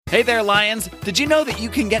Hey there, Lions! Did you know that you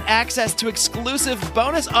can get access to exclusive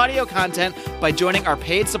bonus audio content by joining our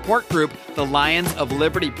paid support group, the Lions of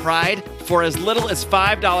Liberty Pride? For as little as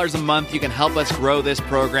 $5 a month, you can help us grow this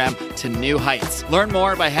program to new heights. Learn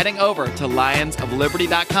more by heading over to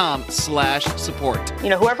lionsofliberty.com/support. You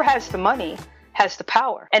know, whoever has the money has the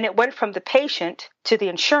power. And it went from the patient to the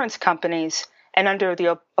insurance companies and under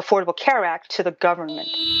the Affordable Care Act to the government.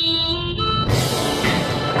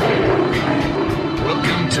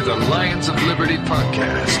 Welcome to the Lions of Liberty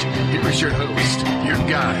podcast. Here is your host, your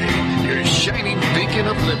guide, your shining beacon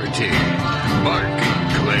of liberty, Mark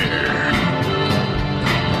Claire.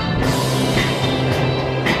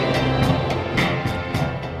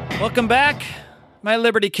 Welcome back, my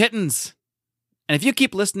Liberty kittens. And if you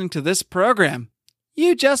keep listening to this program,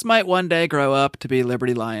 you just might one day grow up to be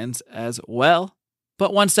Liberty Lions as well.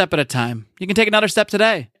 But one step at a time. You can take another step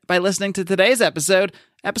today by listening to today's episode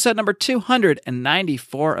number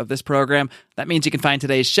 294 of this program. That means you can find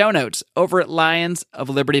today's show notes over at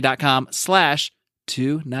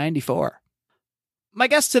lionsofliberty.com/294. My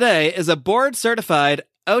guest today is a board-certified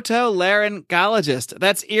otolaryngologist.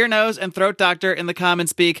 That's ear, nose, and throat doctor in the common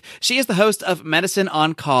speak. She is the host of Medicine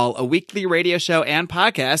on Call, a weekly radio show and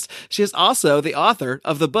podcast. She is also the author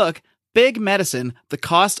of the book Big Medicine, The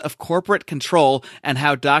Cost of Corporate Control and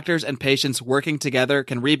How Doctors and Patients Working Together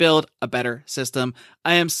Can Rebuild a Better System.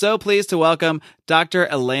 I am so pleased to welcome Dr.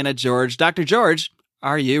 Elena George. Dr. George,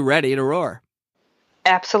 are you ready to roar?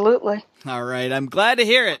 Absolutely. All right. I'm glad to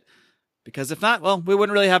hear it. Because if not, well, we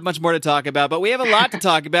wouldn't really have much more to talk about. But we have a lot to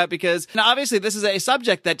talk about because obviously this is a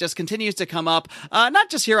subject that just continues to come up,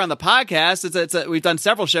 not just here on the podcast. We've done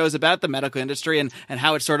several shows about the medical industry and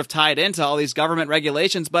how it's sort of tied into all these government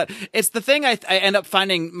regulations. But it's the thing I end up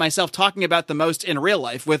finding myself talking about the most in real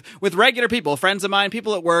life with regular people, friends of mine,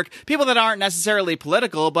 people at work, people that aren't necessarily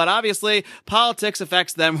political, but obviously politics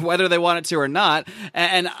affects them whether they want it to or not.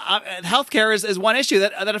 And healthcare is one issue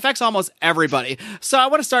that affects almost everybody. So I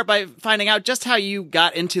want to start by finding out just how you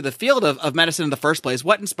got into the field of medicine in the first place.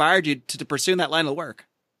 What inspired you to pursue that line of work?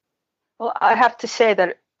 Well, I have to say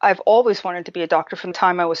that I've always wanted to be a doctor from the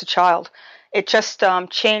time I was a child. It just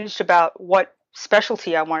changed about what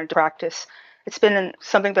specialty I wanted to practice. It's been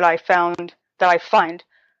something that I find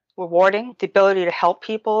rewarding, the ability to help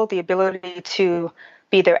people, the ability to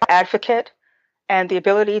be their advocate, and the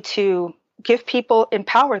ability to give people,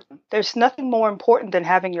 empower them. There's nothing more important than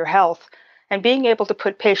having your health. And being able to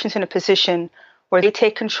put patients in a position where they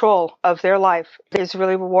take control of their life is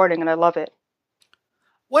really rewarding, and I love it.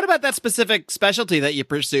 What about that specific specialty that you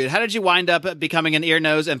pursued? How did you wind up becoming an ear,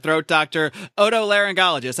 nose, and throat doctor,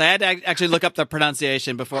 otolaryngologist? I had to actually look up the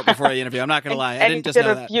pronunciation before the interview. I'm not going to lie. I didn't just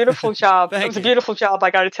know that. You did a beautiful job. It was a beautiful job,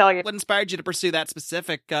 I got to tell you. What inspired you to pursue that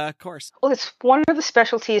specific course? Well, it's one of the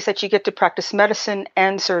specialties that you get to practice medicine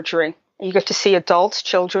and surgery. You get to see adults,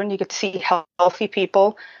 children. You get to see healthy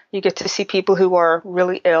people. You get to see people who are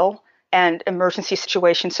really ill and emergency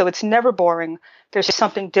situations. So it's never boring. There's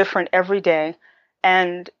something different every day.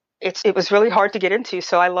 And it was really hard to get into.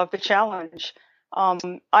 So I love the challenge.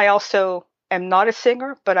 I also am not a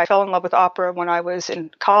singer, but I fell in love with opera when I was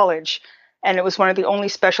in college. And it was one of the only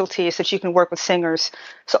specialties that you can work with singers.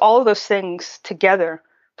 So all of those things together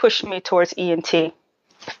pushed me towards ENT.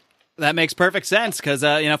 That makes perfect sense because,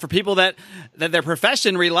 for people that their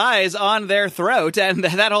profession relies on their throat and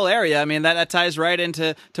that whole area, I mean, that ties right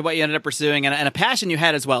into what you ended up pursuing and a passion you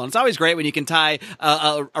had as well. And it's always great when you can tie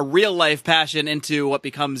a real life passion into what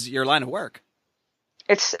becomes your line of work.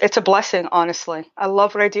 It's a blessing, honestly. I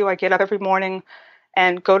love what I do. I get up every morning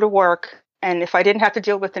and go to work. And if I didn't have to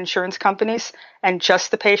deal with insurance companies and just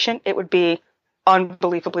the patient, it would be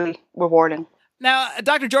unbelievably rewarding. Now,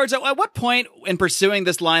 Dr. George, at what point in pursuing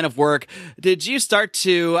this line of work did you start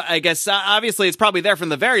to, I guess, obviously it's probably there from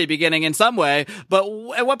the very beginning in some way, but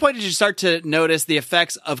at what point did you start to notice the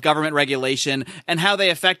effects of government regulation and how they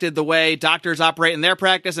affected the way doctors operate in their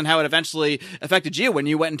practice and how it eventually affected you when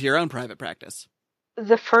you went into your own private practice?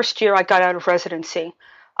 The first year I got out of residency,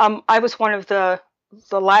 I was one of the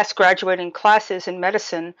last graduating classes in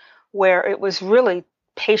medicine where it was really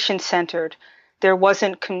patient-centered. There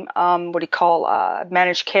wasn't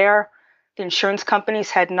managed care. The insurance companies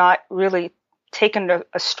had not really taken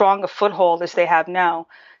a strong a foothold as they have now.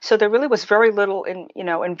 So there really was very little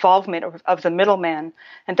involvement of the middleman.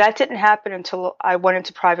 And that didn't happen until I went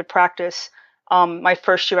into private practice my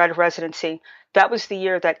first year out of residency. That was the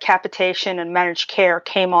year that capitation and managed care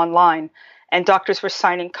came online. And doctors were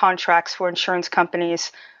signing contracts for insurance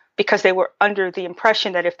companies because they were under the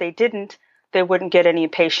impression that if they didn't, they wouldn't get any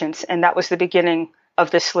patients. And that was the beginning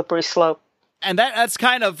of this slippery slope. And that's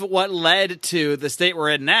kind of what led to the state we're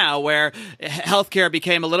in now, where healthcare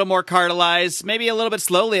became a little more cartelized, maybe a little bit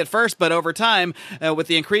slowly at first, but over time, with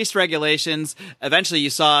the increased regulations, eventually you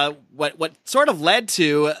saw what sort of led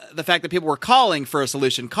to the fact that people were calling for a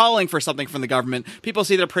solution, calling for something from the government. People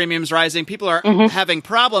see their premiums rising. People are having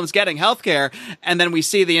problems getting healthcare. And then we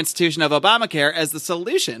see the institution of Obamacare as the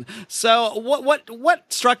solution. So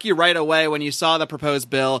what struck you right away when you saw the proposed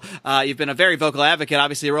bill? You've been a very vocal advocate.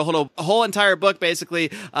 Obviously, you wrote a whole entire book basically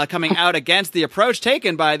coming out against the approach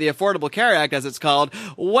taken by the Affordable Care Act, as it's called.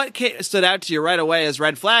 What stood out to you right away as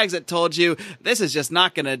red flags that told you this is just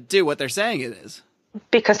not going to do what they're saying it is?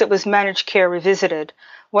 Because it was managed care revisited.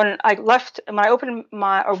 When I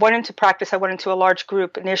went into practice, I went into a large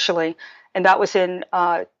group initially, and that was in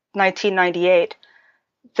 1998.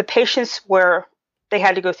 The patients they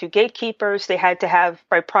had to go through gatekeepers. They had to have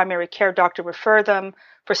a primary care doctor refer them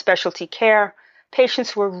for specialty care.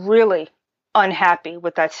 Patients were really unhappy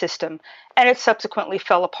with that system, and it subsequently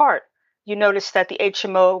fell apart. You noticed that the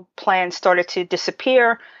HMO plan started to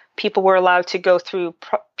disappear. People were allowed to go through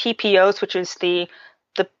PPOs, which is the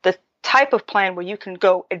type of plan where you can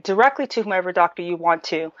go directly to whomever doctor you want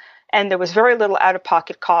to. And there was very little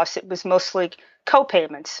out-of-pocket costs. It was mostly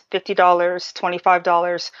co-payments, $50,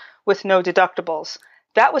 $25, with no deductibles.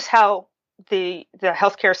 That was how the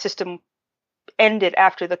healthcare system ended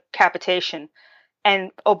after the capitation.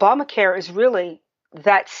 And Obamacare is really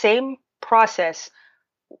that same process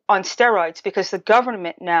on steroids, because the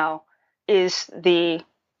government now is the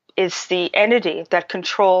entity that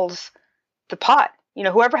controls the pot.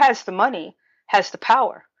 Whoever has the money has the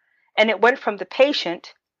power. And it went from the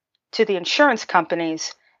patient to the insurance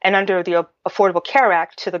companies, and under the Affordable Care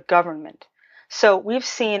Act to the government. So we've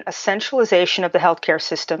seen a centralization of the healthcare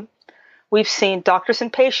system. We've seen doctors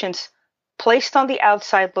and patients placed on the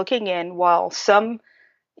outside looking in, while some,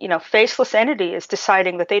 faceless entity is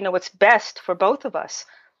deciding that they know what's best for both of us.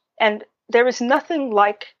 And there is nothing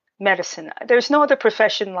like medicine. There's no other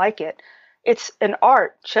profession like it. It's an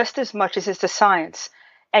art just as much as it's a science.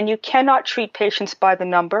 And you cannot treat patients by the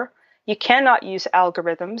number. You cannot use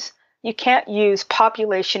algorithms. You can't use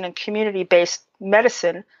population and community-based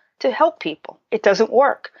medicine to help people. It doesn't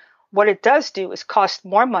work. What it does do is cost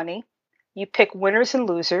more money. You pick winners and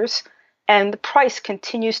losers, and the price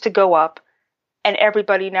continues to go up. And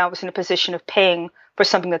everybody now is in a position of paying for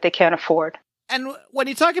something that they can't afford. And when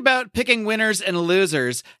you talk about picking winners and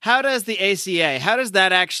losers, how does the ACA, how does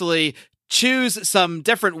that actually choose some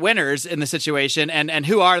different winners in the situation? And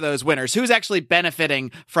who are those winners? Who's actually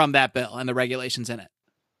benefiting from that bill and the regulations in it?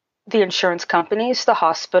 The insurance companies, the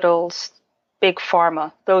hospitals, big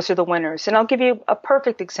pharma, those are the winners. And I'll give you a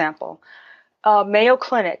perfect example. Mayo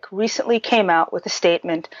Clinic recently came out with a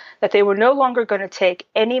statement that they were no longer going to take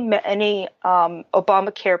any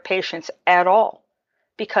Obamacare patients at all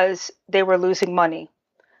because they were losing money.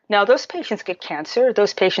 Now, those patients get cancer.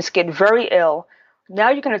 Those patients get very ill.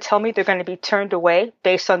 Now you're going to tell me they're going to be turned away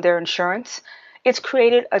based on their insurance? It's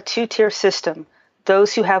created a two-tier system.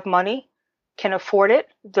 Those who have money can afford it.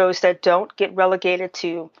 Those that don't get relegated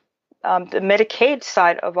to the Medicaid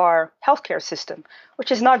side of our healthcare system,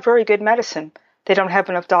 which is not very good medicine. They don't have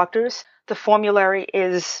enough doctors. The formulary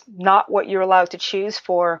is not what you're allowed to choose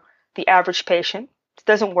for the average patient. It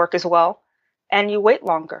doesn't work as well, and you wait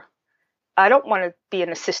longer. I don't want to be in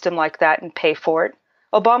a system like that and pay for it.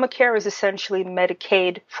 Obamacare is essentially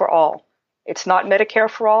Medicaid for all. It's not Medicare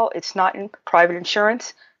for all. It's not in private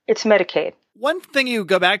insurance. It's Medicaid. One thing you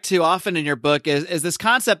go back to often in your book is this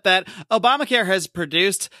concept that Obamacare has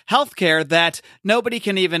produced healthcare that nobody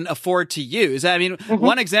can even afford to use. I mean,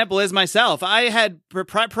 one example is myself. I had,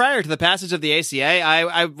 prior to the passage of the ACA,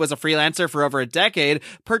 I was a freelancer for over a decade,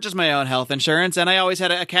 purchased my own health insurance, and I always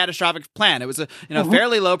had a catastrophic plan. It was a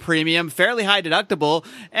fairly low premium, fairly high deductible,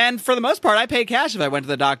 and for the most part, I paid cash if I went to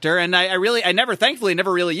the doctor, and thankfully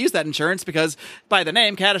never really used that insurance because by the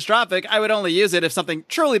name, catastrophic, I would only use it if something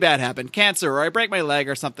truly bad happened, cancer, or I break my leg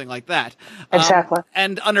or something like that. Exactly.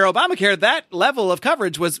 And under Obamacare, that level of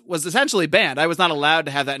coverage was essentially banned. I was not allowed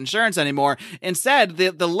to have that insurance anymore. Instead,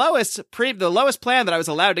 the lowest plan that I was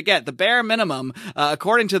allowed to get, the bare minimum,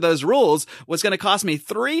 according to those rules, was going to cost me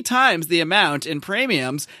 3 times the amount in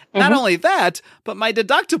premiums. Not only that, but my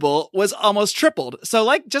deductible was almost tripled.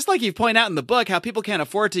 So just like you point out in the book, how people can't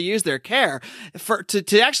afford to use their care,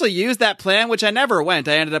 to actually use that plan, which I never went.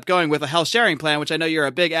 I ended up going with a health sharing plan, which I know you're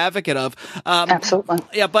a big advocate of. Absolutely.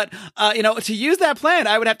 Yeah, but to use that plan,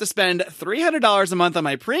 I would have to spend $300 a month on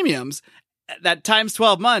my premiums. that times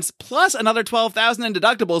 12 months plus another 12,000 in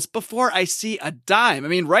deductibles before I see a dime. I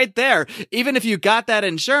mean, right there, even if you got that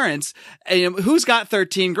insurance, who's got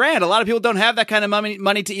 13 grand? A lot of people don't have that kind of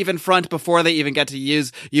money to even front before they even get to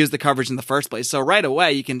use the coverage in the first place. So right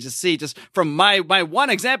away, you can just see just from my one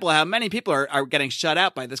example, how many people are getting shut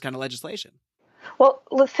out by this kind of legislation. Well,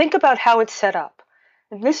 think about how it's set up.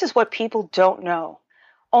 And this is what people don't know.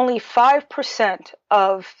 Only 5%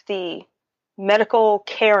 of the medical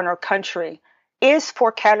care in our country is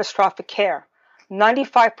for catastrophic care.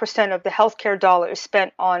 95% of the healthcare dollar is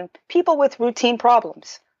spent on people with routine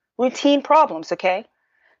problems. Routine problems, okay?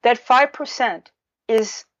 That 5%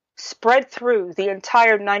 is spread through the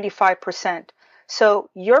entire 95%. So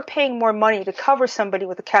you're paying more money to cover somebody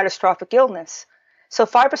with a catastrophic illness. So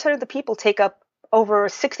 5% of the people take up over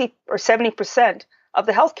 60 or 70% of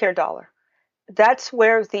the healthcare dollar. That's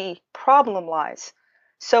where the problem lies.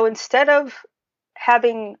 So instead of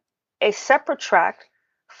having a separate track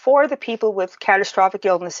for the people with catastrophic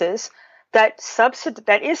illnesses that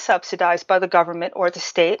is subsidized by the government or the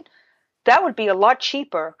state, that would be a lot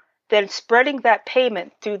cheaper than spreading that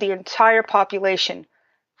payment through the entire population.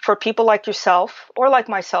 For people like yourself or like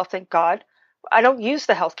myself, thank God, I don't use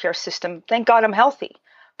the healthcare system. Thank God I'm healthy.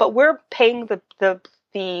 But we're paying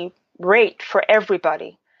the rate for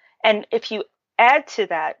everybody. And if you add to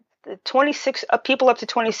that, the 26 people up to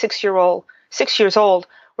 6 years old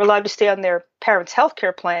were allowed to stay on their parents'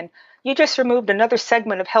 healthcare plan. You just removed another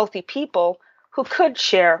segment of healthy people who could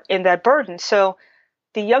share in that burden. So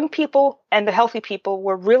the young people and the healthy people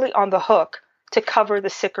were really on the hook to cover the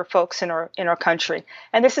sicker folks in our country.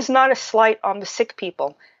 And this is not a slight on the sick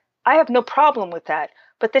people. I have no problem with that,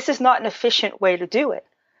 but this is not an efficient way to do it.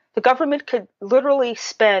 The government could literally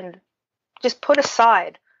just put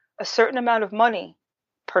aside a certain amount of money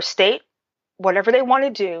per state, whatever they want to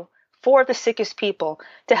do, for the sickest people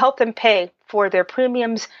to help them pay for their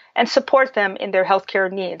premiums and support them in their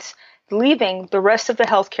healthcare needs, leaving the rest of the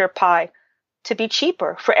healthcare pie to be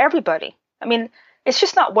cheaper for everybody. I mean, it's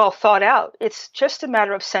just not well thought out. It's just a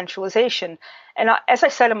matter of centralization. And as I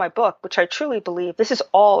said in my book, which I truly believe, this is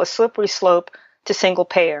all a slippery slope to single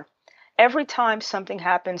payer. Every time something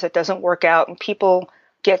happens that doesn't work out and people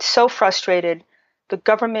get so frustrated, the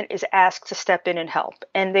government is asked to step in and help.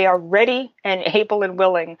 And they are ready and able and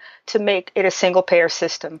willing to make it a single payer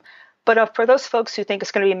system. But for those folks who think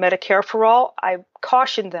it's going to be Medicare for all, I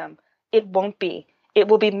caution them, it won't be. It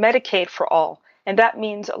will be Medicaid for all. And that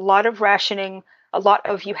means a lot of rationing, a lot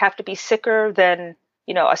of you have to be sicker than,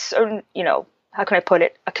 a certain, how can I put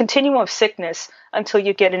it, a continuum of sickness until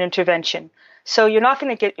you get an intervention. So you're not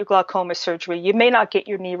going to get your glaucoma surgery. You may not get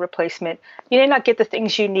your knee replacement. You may not get the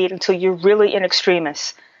things you need until you're really in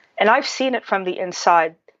extremis. And I've seen it from the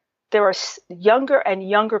inside. There are younger and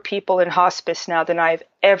younger people in hospice now than I've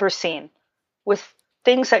ever seen with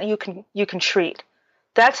things that you can treat.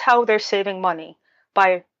 That's how they're saving money,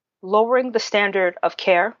 by lowering the standard of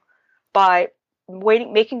care, by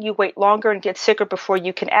making you wait longer and get sicker before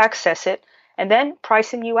you can access it, and then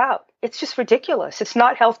pricing you out. It's just ridiculous. It's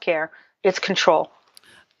not healthcare. It's control.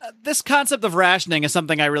 This concept of rationing is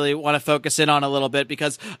something I really want to focus in on a little bit,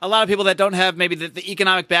 because a lot of people that don't have maybe the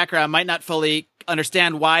economic background might not fully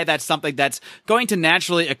understand why that's something that's going to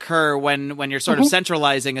naturally occur when you're sort of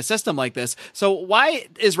centralizing a system like this. So why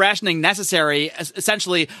is rationing necessary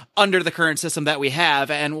essentially under the current system that we have?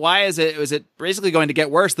 And why is it basically going to get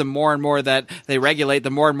worse the more and more that they regulate, the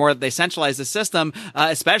more and more that they centralize the system,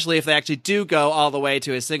 especially if they actually do go all the way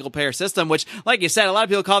to a single payer system, which, like you said, a lot of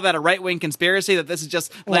people call that a right-wing conspiracy, that this is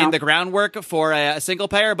just laying the groundwork for a single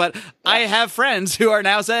payer. But I have friends who are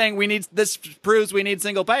now saying this proves we need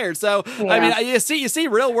single payer. So, I mean, you see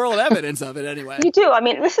real world evidence of it anyway. You do. I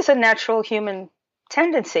mean, this is a natural human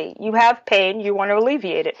tendency. You have pain, you want to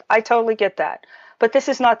alleviate it. I totally get that. But this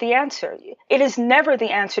is not the answer. It is never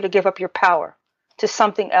the answer to give up your power to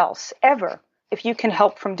something else, ever, if you can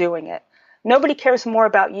help from doing it. Nobody cares more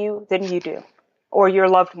about you than you do, or your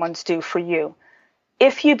loved ones do for you.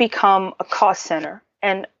 If you become a cost center,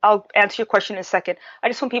 and I'll answer your question in a second, I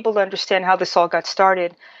just want people to understand how this all got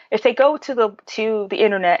started. If they go to the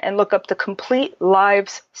internet and look up the Complete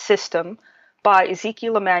Lives System by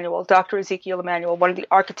Ezekiel Emanuel, Dr. Ezekiel Emanuel, one of the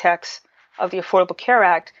architects of the Affordable Care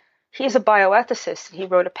Act, he's a bioethicist. He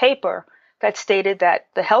wrote a paper that stated that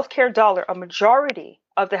the healthcare dollar, a majority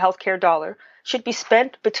of the healthcare dollar, should be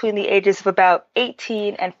spent between the ages of about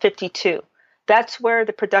 18 and 52. That's where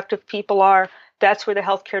the productive people are. That's where the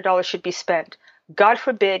healthcare dollar should be spent. God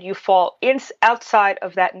forbid you fall outside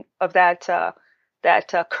of that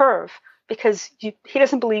curve, because he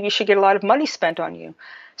doesn't believe you should get a lot of money spent on you.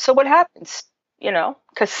 So what happens?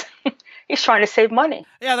 because he's trying to save money.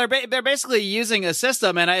 Yeah, they're basically using a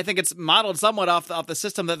system, and I think it's modeled somewhat off the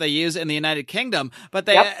system that they use in the United Kingdom. But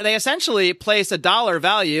they essentially place a dollar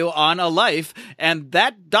value on a life, and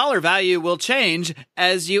that dollar value will change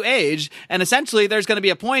as you age. And essentially, there's going to be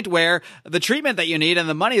a point where the treatment that you need and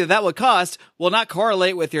the money that would cost will not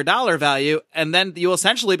correlate with your dollar value, and then you will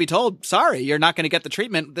essentially be told, "Sorry, you're not going to get the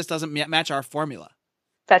treatment. This doesn't match our formula."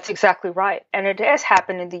 That's exactly right, and it has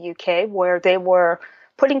happened in the UK where they were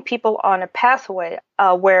putting people on a pathway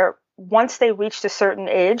where once they reached a certain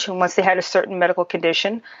age and once they had a certain medical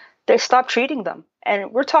condition, they stopped treating them.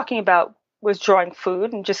 And we're talking about withdrawing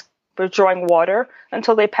food and just withdrawing water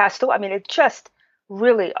until they passed away. I mean, it's just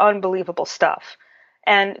really unbelievable stuff.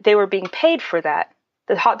 And they were being paid for that.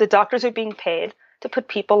 The doctors are being paid to put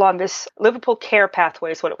people on this Liverpool Care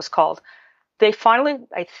Pathway is what it was called. They finally,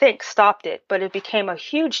 I think, stopped it, but it became a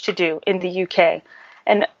huge to-do in the UK.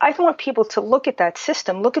 And I want people to look at that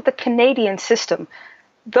system, look at the Canadian system.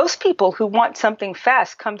 Those people who want something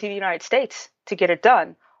fast come to the United States to get it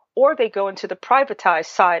done, or they go into the privatized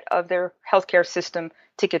side of their healthcare system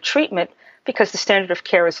to get treatment because the standard of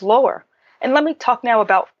care is lower. And let me talk now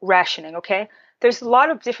about rationing, okay? There's a lot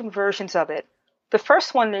of different versions of it. The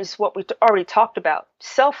first one is what we already talked about,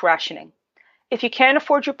 self-rationing. If you can't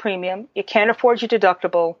afford your premium, you can't afford your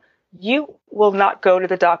deductible, you will not go to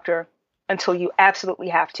the doctor until you absolutely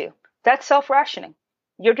have to. That's self-rationing.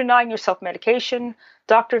 You're denying yourself medication,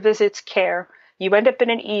 doctor visits, care. You end up in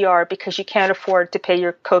an ER because you can't afford to pay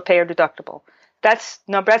your copay or deductible. That's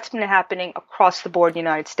been happening across the board in the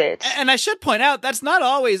United States. And I should point out that's not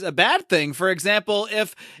always a bad thing. For example,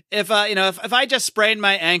 if I just sprain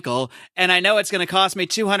my ankle and I know it's going to cost me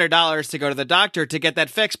 $200 to go to the doctor to get that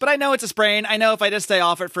fixed, but I know it's a sprain. I know if I just stay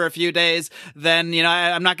off it for a few days, then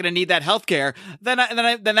I'm not going to need that health care. Then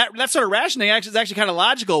that sort of rationing is actually kind of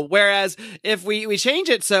logical. Whereas if we change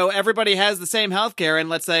it so everybody has the same health care, and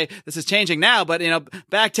let's say this is changing now, but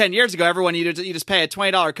back 10 years ago, everyone you just pay a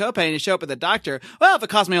 $20 copay and you show up at the doctor. Well, if it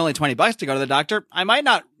costs me only $20 to go to the doctor, I might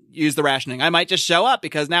not use the rationing. I might just show up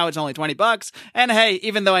because now it's only $20. And hey,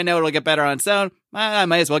 even though I know it'll get better on its own, I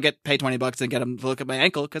might as well pay $20 and get them to look at my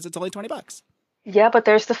ankle because it's only $20. Yeah, but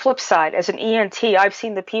there's the flip side. As an ENT, I've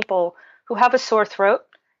seen the people who have a sore throat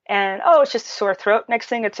and, it's just a sore throat. Next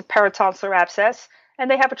thing, it's a paratonsillar abscess and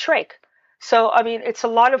they have a trach. So, I mean, it's a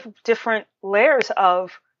lot of different layers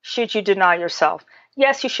of should you deny yourself?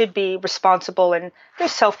 Yes, you should be responsible and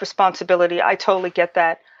there's self-responsibility. I totally get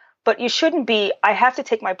that. But you shouldn't be, I have to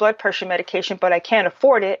take my blood pressure medication, but I can't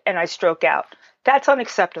afford it and I stroke out. That's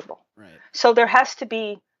unacceptable. Right. So there has to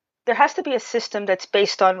be a system that's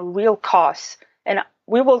based on real costs. And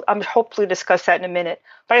we will hopefully discuss that in a minute.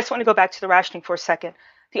 But I just want to go back to the rationing for a second.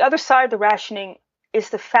 The other side of the rationing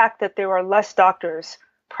is the fact that there are less doctors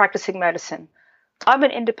practicing medicine. I'm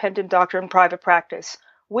an independent doctor in private practice.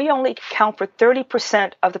 We only account for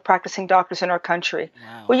 30% of the practicing doctors in our country.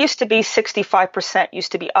 Wow. We used to be 65%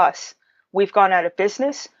 used to be us. We've gone out of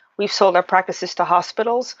business. We've sold our practices to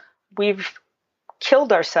hospitals. We've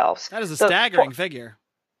killed ourselves. That is a staggering figure.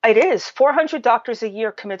 It is. 400 doctors a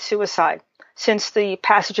year commit suicide since the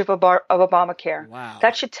passage of Obamacare. Wow.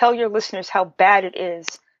 That should tell your listeners how bad it is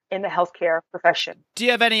in the healthcare profession. Do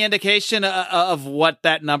you have any indication of what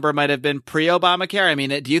that number might have been pre-Obamacare? I mean,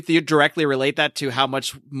 do you directly relate that to how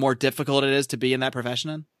much more difficult it is to be in that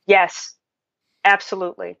profession? Yes,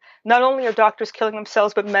 absolutely. Not only are doctors killing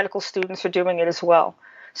themselves, but medical students are doing it as well.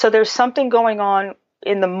 So there's something going on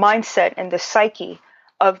in the mindset and the psyche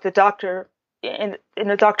of the doctor in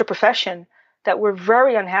the doctor profession that we're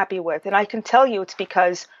very unhappy with. And I can tell you it's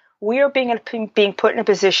because we are being put in a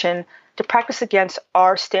position to practice against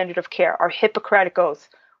our standard of care, our Hippocratic oath.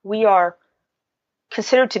 We are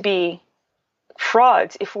considered to be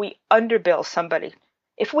frauds if we underbill somebody.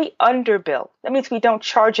 If we underbill, that means we don't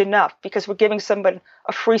charge enough because we're giving somebody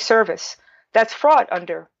a free service. That's fraud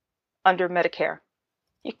under Medicare.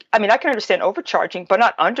 I mean, I can understand overcharging, but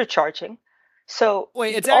not undercharging. So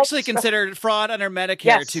wait, it's actually considered fraud under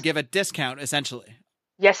Medicare to give a discount, essentially.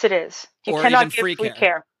 Yes, it is. You cannot give free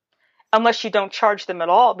care unless you don't charge them at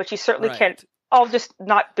all. But you certainly can't. I'll just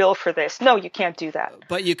not bill for this. No, you can't do that.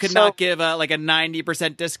 But you could not give a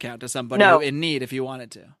 90% discount to somebody in need if you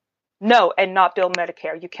wanted to. No, and not bill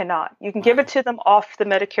Medicare. You cannot. You can give it to them off the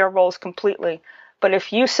Medicare rolls completely. But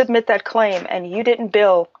if you submit that claim and you didn't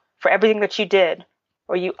bill for everything that you did,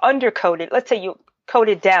 or you undercoded, let's say you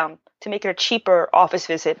coded down to make it a cheaper office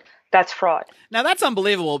visit, that's fraud. Now, that's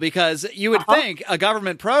unbelievable because you would think a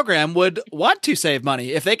government program would want to save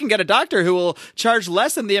money. If they can get a doctor who will charge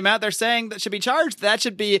less than the amount they're saying that should be charged, that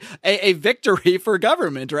should be a victory for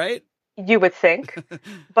government, right? You would think,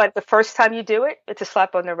 but the first time you do it, it's a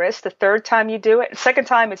slap on the wrist. The third time you do it, the second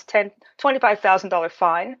time it's $25,000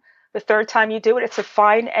 fine. The third time you do it, it's a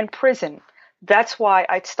fine and prison. That's why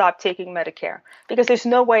I stopped taking Medicare, because there's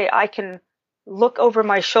no way I can look over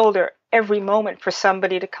my shoulder every moment for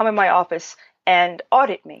somebody to come in my office and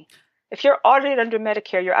audit me. If you're audited under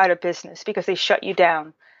Medicare, you're out of business because they shut you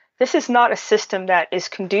down. This is not a system that is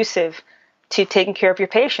conducive to taking care of your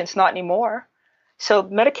patients, not anymore. So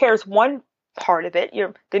Medicare is one part of it.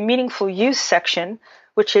 The meaningful use section,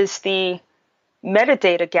 which is the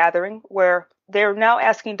metadata gathering, where they're now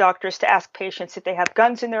asking doctors to ask patients if they have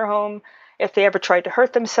guns in their home, if they ever tried to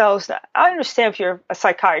hurt themselves. Now, I understand if you're a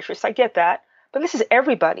psychiatrist, I get that, but this is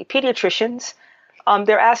everybody. Pediatricians,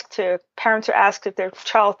 parents are asked if their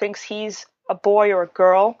child thinks he's a boy or a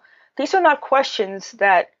girl. These are not questions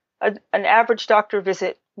that an average doctor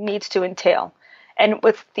visit needs to entail. And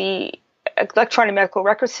with the electronic medical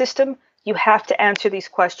record system, you have to answer these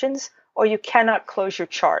questions or you cannot close your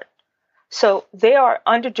chart. So they are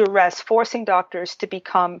under duress, forcing doctors to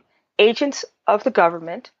become agents of the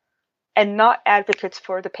government and not advocates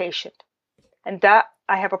for the patient. And that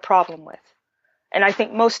I have a problem with. And I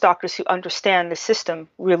think most doctors who understand the system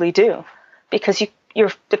really do, because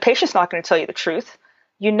the patient's not going to tell you the truth.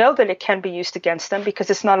 You know that it can be used against them because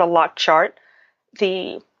it's not a locked chart.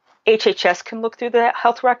 The HHS can look through the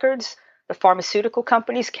health records. The pharmaceutical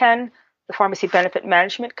companies can. The Pharmacy Benefit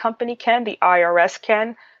Management Company can. The IRS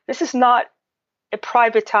can. This is not a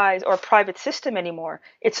privatized or a private system anymore.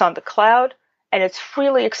 It's on the cloud and it's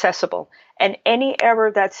freely accessible. And any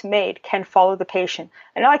error that's made can follow the patient.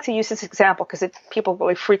 And I like to use this example because people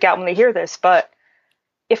really freak out when they hear this. But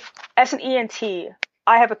if, as an ENT,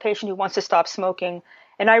 I have a patient who wants to stop smoking,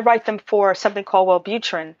 and I write them for something called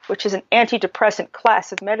Wellbutrin, which is an antidepressant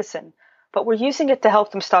class of medicine, but we're using it to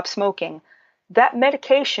help them stop smoking, that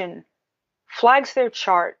medication flags their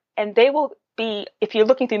chart, and they will be, if you're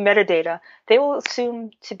looking through metadata, they will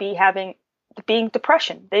assume to be being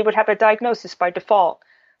depression. They would have a diagnosis by default.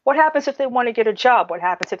 What happens if they want to get a job? What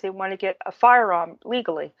happens if they want to get a firearm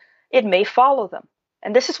legally? It may follow them.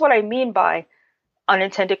 And this is what I mean by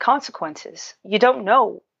unintended consequences. You don't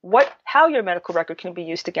know how your medical record can be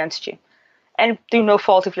used against you. And through no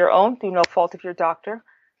fault of your own, through no fault of your doctor,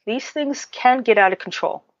 these things can get out of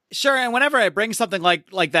control. Sure, and whenever I bring something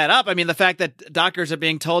like that up, I mean, the fact that doctors are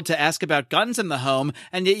being told to ask about guns in the home,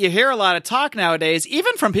 and you hear a lot of talk nowadays,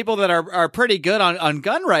 even from people that are pretty good on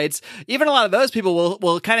gun rights, even a lot of those people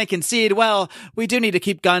will kind of concede, well, we do need to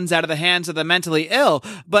keep guns out of the hands of the mentally ill.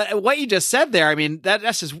 But what you just said there, I mean,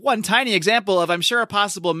 that's just one tiny example of, I'm sure, a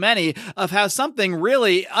possible many of how something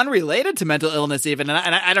really unrelated to mental illness even,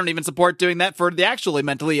 and I don't even support doing that for the actually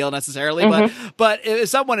mentally ill necessarily, but if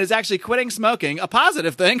someone is actually quitting smoking, a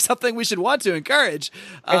positive thing, something we should want to encourage.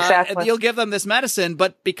 Exactly. You'll give them this medicine,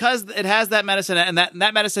 but because it has that medicine and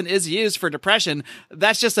that medicine is used for depression,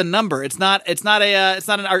 that's just a number. It's not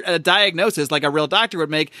a diagnosis like a real doctor would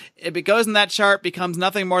make. If it goes in that chart, becomes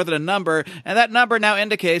nothing more than a number, and that number now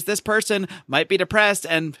indicates this person might be depressed,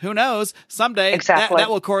 and who knows, someday that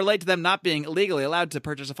will correlate to them not being legally allowed to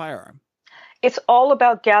purchase a firearm. It's all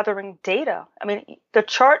about gathering data. I mean,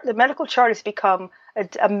 the medical chart has become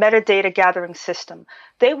a metadata gathering system.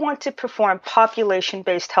 They want to perform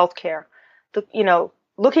population-based healthcare,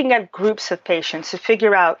 looking at groups of patients to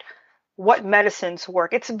figure out what medicines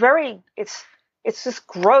work. It's this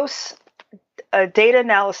gross data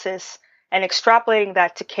analysis and extrapolating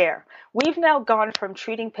that to care. We've now gone from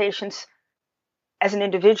treating patients as an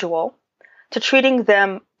individual to treating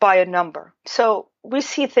them by a number. So we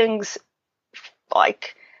see things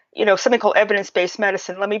like, something called evidence-based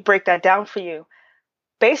medicine. Let me break that down for you.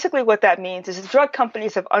 Basically what that means is the drug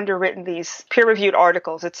companies have underwritten these peer-reviewed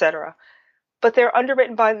articles, et cetera, but they're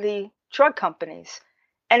underwritten by the drug companies.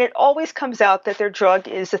 And it always comes out that their drug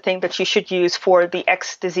is the thing that you should use for the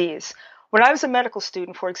X disease. When I was a medical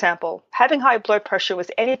student, for example, having high blood pressure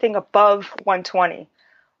was anything above 120.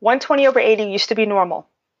 120 over 80 used to be normal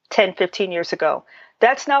 10, 15 years ago.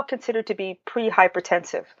 That's now considered to be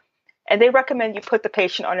pre-hypertensive. And they recommend you put the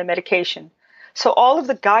patient on a medication. So all of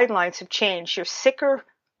the guidelines have changed. You're sicker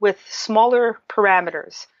with smaller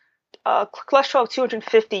parameters. Cholesterol of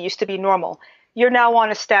 250 used to be normal. You're now on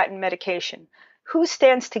a statin medication. Who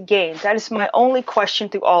stands to gain? That is my only question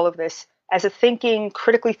through all of this. As a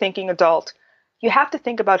critically thinking adult, you have to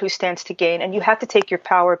think about who stands to gain, and you have to take your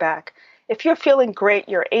power back. If you're feeling great,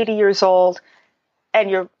 you're 80 years old, and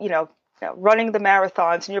you're running the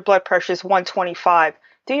marathons, and your blood pressure is 125.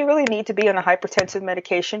 Do you really need to be on a hypertensive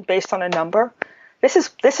medication based on a number? This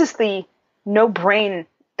is the no brain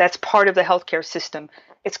that's part of the healthcare system.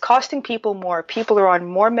 It's costing people more. People are on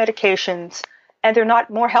more medications, and they're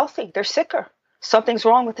not more healthy. They're sicker. Something's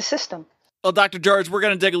wrong with the system. Well, Dr. George, we're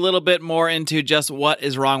going to dig a little bit more into just what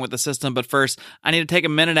is wrong with the system. But first, I need to take a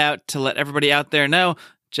minute out to let everybody out there know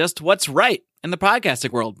just what's right in the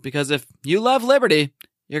podcasting world. Because if you love liberty,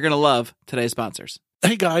 you're going to love today's sponsors.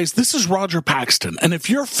 Hey guys, this is Roger Paxton, and if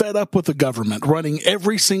you're fed up with the government running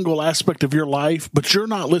every single aspect of your life, but you're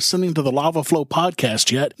not listening to the Lava Flow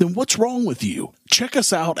podcast yet, then what's wrong with you? Check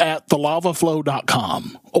us out at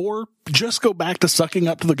thelavaflow.com, or just go back to sucking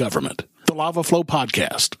up to the government. The Lava Flow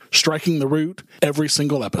podcast, striking the root every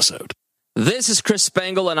single episode. This is Chris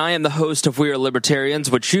Spangle, and I am the host of We Are Libertarians,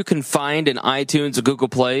 which you can find in iTunes, Google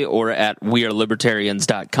Play, or at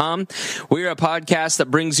wearelibertarians.com. We are a podcast that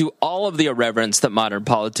brings you all of the irreverence that modern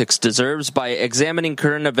politics deserves by examining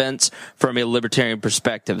current events from a libertarian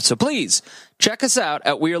perspective. So please, check us out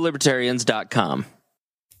at wearelibertarians.com.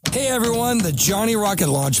 Hey everyone, the Johnny Rocket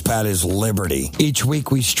Launchpad is Liberty. Each week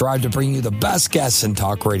we strive to bring you the best guests in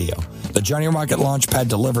talk radio. The Johnny Rocket Launchpad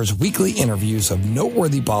delivers weekly interviews of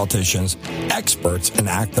noteworthy politicians, experts, and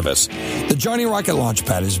activists. The Johnny Rocket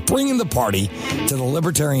Launchpad is bringing the party to the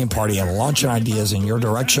Libertarian Party and launching ideas in your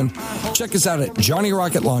direction. Check us out at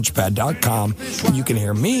johnnyrocketlaunchpad.com, and you can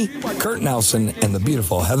hear me, Kurt Nelson, and the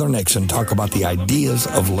beautiful Heather Nixon talk about the ideas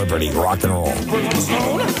of liberty, rock and roll.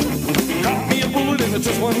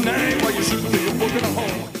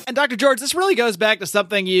 And Dr. George, this really goes back to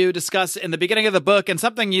something you discuss in the beginning of the book and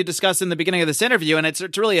something you discuss in the beginning of this interview, and it's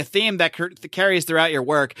really a theme that carries throughout your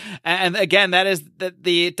work. And again, that is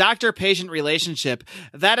the doctor-patient relationship.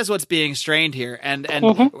 That is what's being strained here, and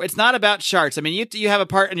it's not about charts. I mean, you have a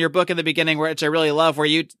part in your book in the beginning, which I really love, where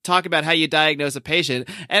you talk about how you diagnose a patient,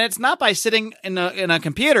 and it's not by sitting in a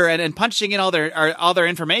computer and punching in all their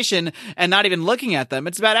information and not even looking at them.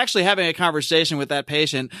 It's about actually having a conversation with that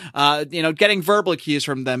patient, getting verbal cues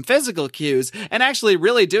from them, physical cues, and actually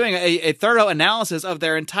really doing a thorough analysis of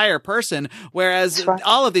their entire person, whereas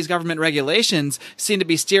all of these government regulations seem to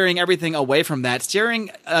be steering everything away from that, steering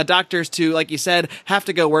doctors to, like you said, have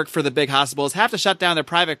to go work for the big hospitals, have to shut down their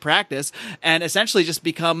private practice, and essentially just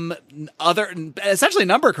become essentially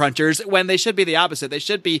number crunchers when they should be the opposite. They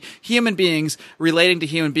should be human beings relating to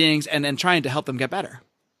human beings and trying to help them get better.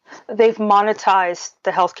 They've monetized the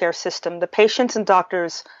healthcare system. The patients and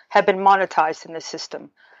doctors have been monetized in this system.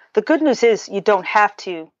 The good news is you don't have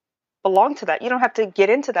to belong to that. You don't have to get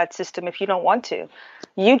into that system if you don't want to.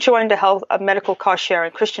 You joined a medical cost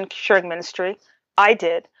sharing, Christian sharing ministry. I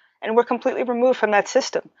did. And we're completely removed from that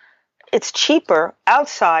system. It's cheaper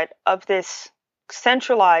outside of this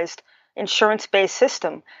centralized insurance-based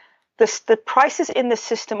system. The prices in the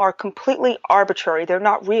system are completely arbitrary. They're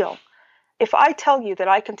not real. If I tell you that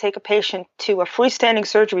I can take a patient to a freestanding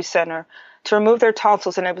surgery center to remove their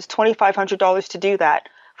tonsils, and it was $2,500 to do that,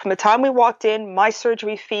 from the time we walked in, my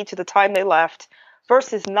surgery fee to the time they left,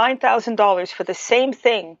 versus $9,000 for the same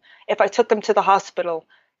thing if I took them to the hospital,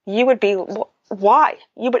 you would be, why?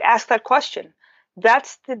 You would ask that question.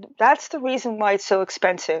 That's the reason why it's so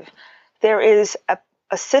expensive. There is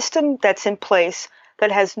a system that's in place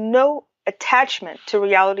that has no attachment to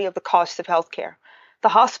reality of the cost of healthcare. The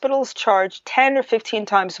hospitals charge 10 or 15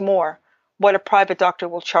 times more what a private doctor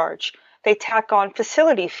will charge. They tack on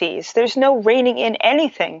facility fees. There's no reining in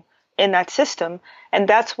anything in that system, and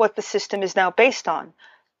that's what the system is now based on.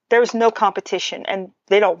 There's no competition, and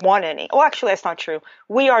they don't want any. Oh, actually, that's not true.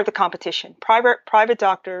 We are the competition. Private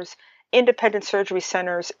doctors, independent surgery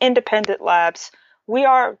centers, independent labs. We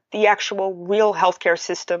are the actual real healthcare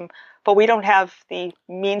system, but we don't have the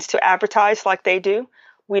means to advertise like they do.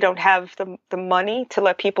 We don't have the money to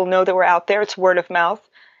let people know that we're out there. It's word of mouth.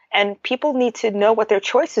 And people need to know what their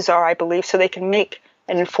choices are, I believe, so they can make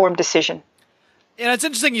an informed decision. It's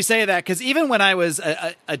interesting you say that, because even when I was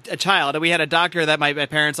a child, we had a doctor that my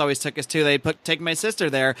parents always took us to. They'd take my sister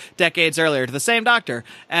there decades earlier to the same doctor.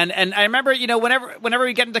 And I remember, whenever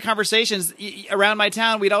we get into conversations around my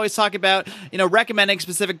town, we'd always talk about, recommending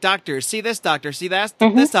specific doctors. See this doctor, see that,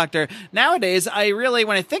 this doctor. Nowadays, when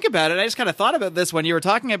I think about it, I just kind of thought about this when you were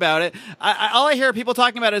talking about it. All I hear people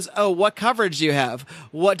talking about is, what coverage do you have?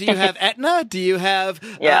 What do you have? Aetna? Do you have,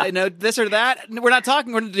 this or that? We're not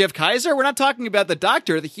talking, do you have Kaiser? We're not talking about the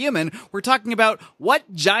doctor, the human. We're talking about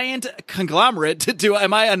what giant conglomerate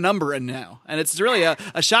am I a number in now? And it's really a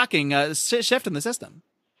shocking shift in the system.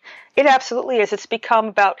 It absolutely is. It's become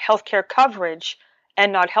about healthcare coverage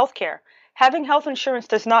and not healthcare. Having health insurance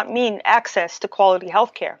does not mean access to quality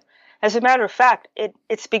healthcare. As a matter of fact,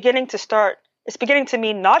 it's beginning to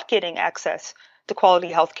mean not getting access to quality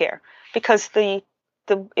healthcare, because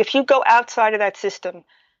if you go outside of that system,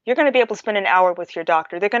 you're going to be able to spend an hour with your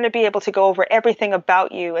doctor. They're going to be able to go over everything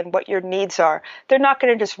about you and what your needs are. They're not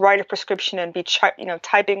going to just write a prescription and be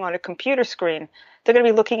typing on a computer screen. They're going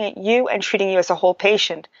to be looking at you and treating you as a whole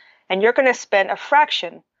patient. And you're going to spend a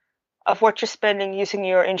fraction of what you're spending using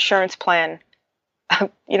your insurance plan,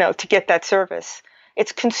 to get that service.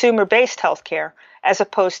 It's consumer-based healthcare as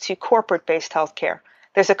opposed to corporate-based healthcare.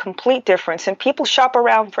 There's a complete difference. And people shop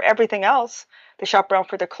around for everything else. They shop around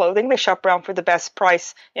for their clothing. They shop around for the best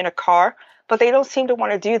price in a car. But they don't seem to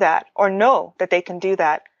want to do that or know that they can do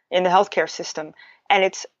that in the healthcare system. And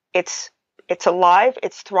it's alive,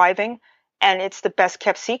 it's thriving, and it's the best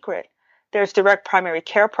kept secret. There's direct primary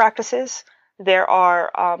care practices. There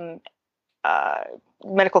are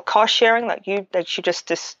medical cost sharing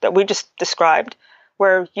that we just described,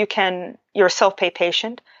 where you're a self-pay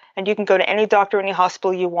patient and you can go to any doctor, any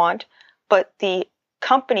hospital you want, but the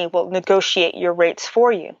company will negotiate your rates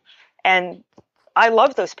for you. And I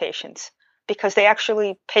love those patients because they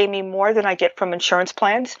actually pay me more than I get from insurance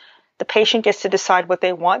plans. The patient gets to decide what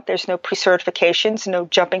they want. There's no pre-certifications, no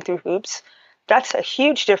jumping through hoops. That's a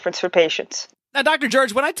huge difference for patients. Now, Dr.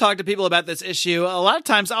 George, when I talk to people about this issue, a lot of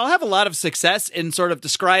times I'll have a lot of success in sort of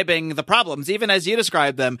describing the problems, even as you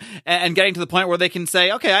describe them, and getting to the point where they can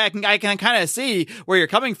say, okay, I can kind of see where you're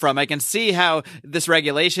coming from. I can see how this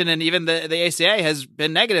regulation and even the ACA has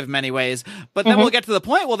been negative in many ways. But then we'll get to the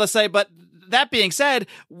point where they'll say, but that being said,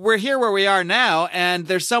 we're here where we are now, and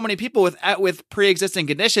there's so many people with pre-existing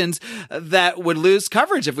conditions that would lose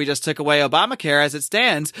coverage if we just took away Obamacare as it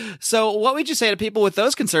stands. So what would you say to people with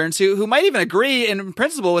those concerns who might even agree in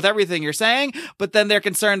principle with everything you're saying, but then they're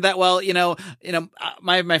concerned that, well,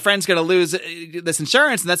 my friend's going to lose this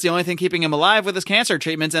insurance, and that's the only thing keeping him alive with his cancer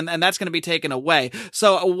treatments, and that's going to be taken away.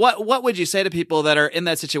 So what would you say to people that are in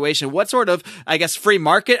that situation? What sort of, I guess,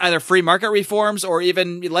 either free market reforms or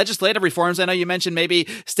even legislative reforms? I know you mentioned maybe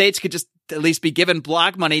states could just at least be given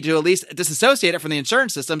block money to at least disassociate it from the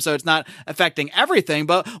insurance system so it's not affecting everything.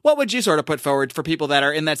 But what would you sort of put forward for people that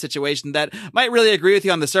are in that situation that might really agree with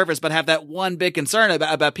you on the surface but have that one big concern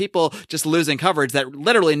about people just losing coverage that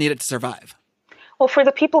literally need it to survive? Well, for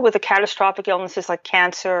the people with the catastrophic illnesses like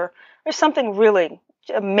cancer or something really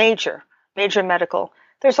major medical,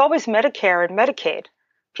 there's always Medicare and Medicaid.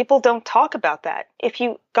 People don't talk about that. If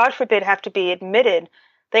you, God forbid, have to be admitted,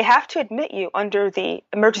 they have to admit you under the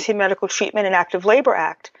Emergency Medical Treatment and Active Labor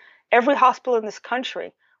Act. Every hospital in this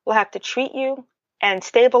country will have to treat you and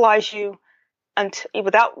stabilize you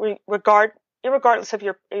without regardless of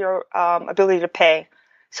your ability to pay.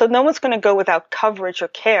 So no one's going to go without coverage or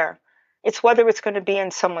care. It's whether it's going to be in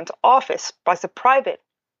someone's office as a private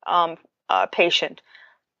patient.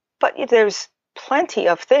 But there's plenty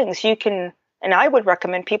of things you can, and I would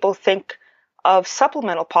recommend people think of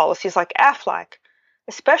supplemental policies like AFLAC.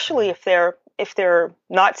 Especially if they're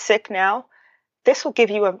not sick now, this will give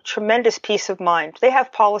you a tremendous peace of mind. They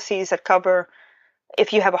have policies that cover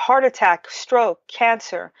if you have a heart attack, stroke,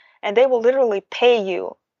 cancer, and they will literally pay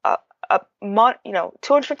you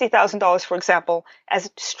 $250,000, for example, as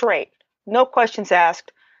straight, no questions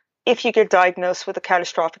asked, if you get diagnosed with a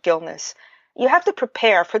catastrophic illness. You have to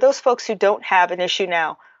prepare. For those folks who don't have an issue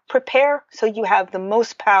now, prepare so you have the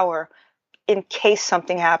most power in case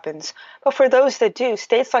something happens. But for those that do,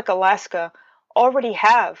 states like Alaska already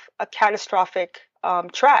have a catastrophic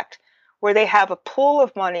tract where they have a pool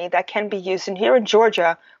of money that can be used. And here in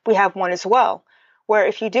Georgia, we have one as well, where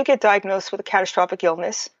if you do get diagnosed with a catastrophic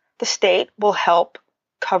illness, the state will help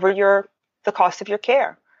cover the cost of your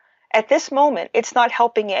care. At this moment, it's not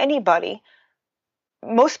helping anybody.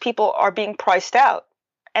 Most people are being priced out.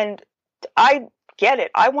 And I get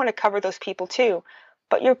it. I want to cover those people too.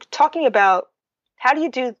 But you're talking about how do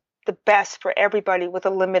you do the best for everybody with a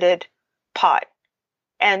limited pot?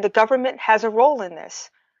 And the government has a role in this,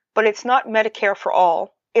 but it's not Medicare for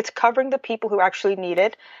all. It's covering the people who actually need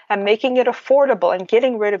it and making it affordable and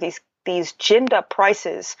getting rid of these ginned up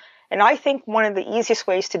prices. And I think one of the easiest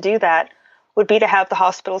ways to do that would be to have the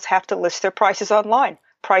hospitals have to list their prices online,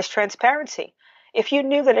 price transparency. If you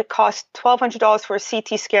knew that it cost $1,200 for a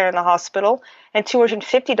CT scan in the hospital and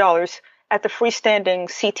 $250 at the freestanding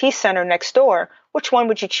CT center next door, which one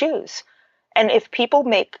would you choose? And if people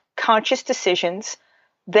make conscious decisions,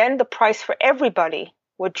 then the price for everybody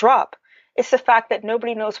would drop. It's the fact that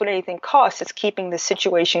nobody knows what anything costs that's keeping the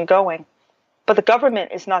situation going. But the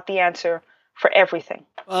government is not the answer for everything.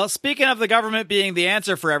 Well, speaking of the government being the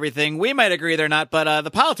answer for everything, we might agree they're not, but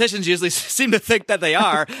the politicians usually seem to think that they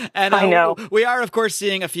are. And I know. We are, of course,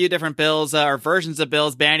 seeing a few different bills or versions of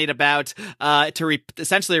bills bandied about to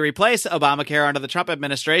essentially replace Obamacare under the Trump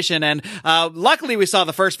administration. And luckily, we saw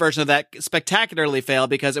the first version of that spectacularly fail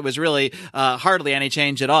because it was really hardly any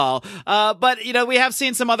change at all. But, you know, we have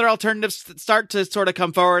seen some other alternatives start to sort of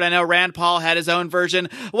come forward. I know Rand Paul had his own version.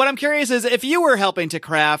 What I'm curious is if you were helping to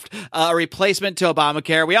craft a replacement to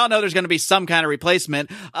Obamacare, we all know there's going to be some kind of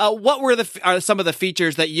replacement. What were are some of the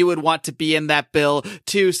features that you would want to be in that bill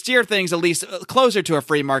to steer things at least closer to a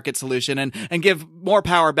free market solution and give more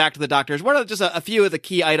power back to the doctors? What are just a few of the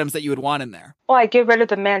key items that you would want in there? Well, I get rid of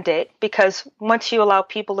the mandate because once you allow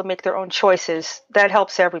people to make their own choices, that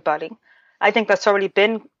helps everybody. I think that's already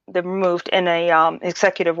been removed in a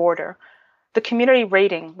executive order. The community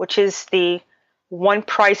rating, which is the one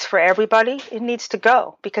price for everybody, it needs to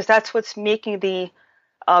go because that's what's making the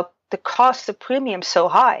cost of premium so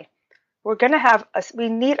high. We're going to we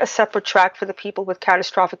need a separate track for the people with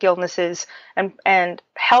catastrophic illnesses and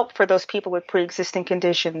help for those people with pre-existing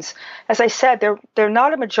conditions. As I said, they're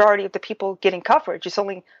not a majority of the people getting coverage. It's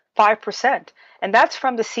only 5%. And that's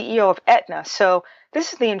from the CEO of Aetna. So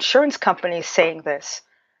this is the insurance companies saying this.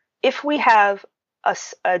 If we have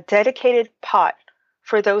a dedicated pot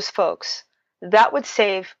for those folks, that would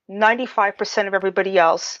save 95% of everybody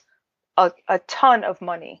else a ton of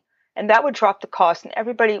money, and that would drop the cost and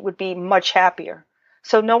everybody would be much happier.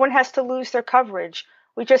 So no one has to lose their coverage.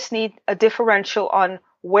 We just need a differential on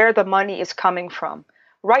where the money is coming from.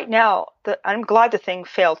 Right now, I'm glad the thing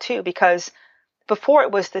failed too, because before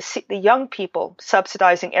it was the young people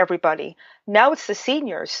subsidizing everybody. Now it's the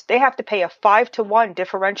seniors. They have to pay a 5-to-1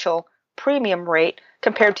 differential premium rate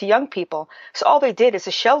compared to young people. So all they did is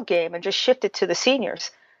a shell game and just shifted to the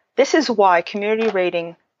seniors. This is why community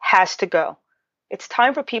rating has to go. It's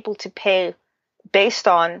time for people to pay based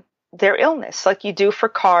on their illness, like you do for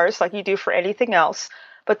cars, like you do for anything else.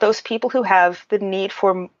 But those people who have the need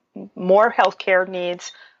for more healthcare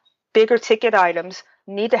needs, bigger ticket items,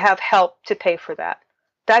 need to have help to pay for that.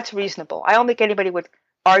 That's reasonable. I don't think anybody would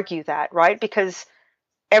argue that, right? Because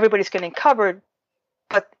everybody's getting covered,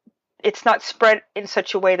 but it's not spread in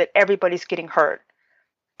such a way that everybody's getting hurt.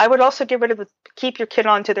 I would also get rid of keep your kid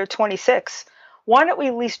on to their 26. Why don't we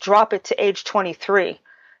at least drop it to age 23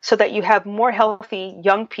 so that you have more healthy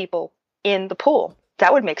young people in the pool?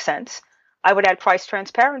 That would make sense. I would add price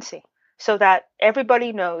transparency so that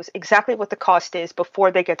everybody knows exactly what the cost is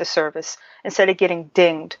before they get the service instead of getting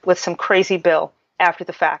dinged with some crazy bill after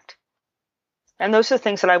the fact. And those are the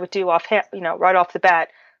things that I would do right off the bat.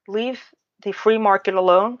 Leave the free market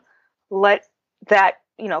alone. Let that,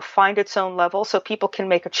 find its own level so people can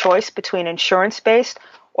make a choice between insurance-based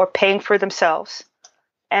or paying for themselves.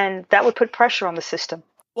 And that would put pressure on the system.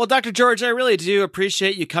 Well, Dr. George, I really do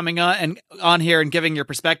appreciate you coming on here and giving your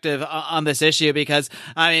perspective on this issue because,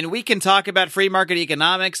 we can talk about free market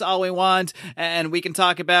economics all we want, and we can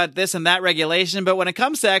talk about this and that regulation, but when it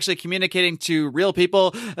comes to actually communicating to real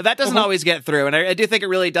people, that doesn't always get through. And I do think it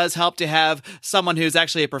really does help to have someone who's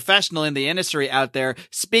actually a professional in the industry out there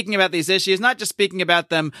speaking about these issues, not just speaking about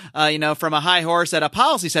them, from a high horse at a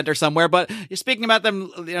policy center somewhere, but you're speaking about them,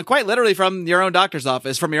 quite literally from your own doctor's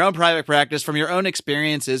office, from your own private practice, from your own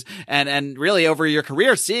experience. And really over your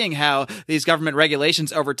career, seeing how these government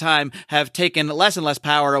regulations over time have taken less and less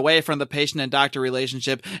power away from the patient and doctor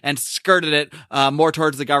relationship and skirted it more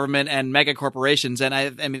towards the government and mega corporations. And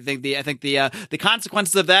I think the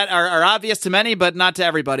consequences of that are obvious to many, but not to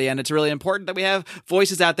everybody. And it's really important that we have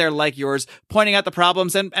voices out there like yours pointing out the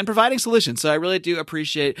problems and providing solutions. So I really do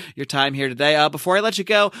appreciate your time here today. Before I let you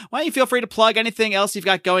go, why don't you feel free to plug anything else you've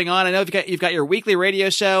got going on? I know you've got your weekly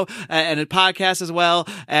radio show and a podcast as well.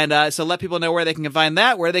 And so let people know where they can find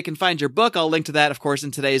that, where they can find your book. I'll link to that, of course,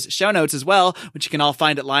 in today's show notes as well, which you can all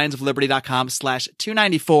find at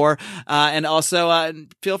lionsofliberty.com/294. And also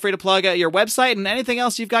feel free to plug your website and anything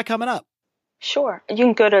else you've got coming up. Sure. You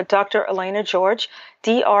can go to Dr. Elena George,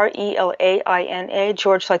 DRELAINA,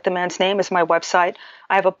 George like the man's name, is my website.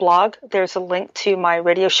 I have a blog. There's a link to my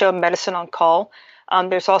radio show, Medicine on Call.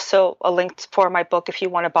 There's also a link for my book if you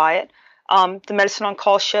want to buy it. The Medicine on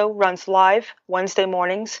Call show runs live Wednesday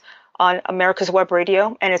mornings on America's Web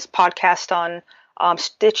Radio, and it's podcast on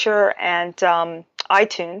Stitcher and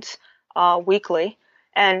iTunes weekly.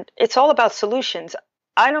 And it's all about solutions.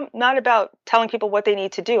 I'm not about telling people what they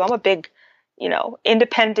need to do. I'm a big,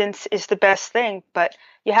 independence is the best thing, but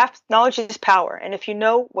knowledge is power. And if you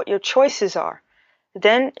know what your choices are,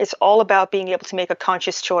 then it's all about being able to make a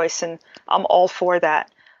conscious choice. And I'm all for that.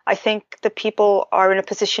 I think the people are in a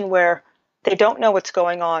position where They don't know what's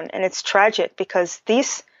going on, and it's tragic because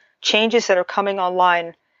these changes that are coming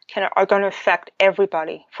online are going to affect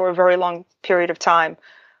everybody for a very long period of time.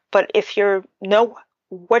 But if you know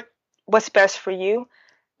what's best for you,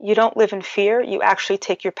 you don't live in fear. You actually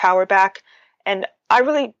take your power back. And I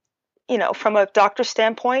really, from a doctor's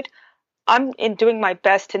standpoint, I'm doing my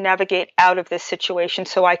best to navigate out of this situation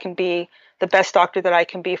so I can be the best doctor that I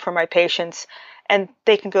can be for my patients. And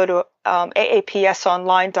they can go to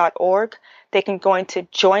aapsonline.org. They can go into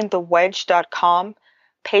jointhewedge.com,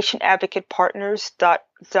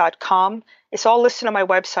 patientadvocatepartners.com. It's all listed on my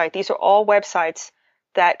website. These are all websites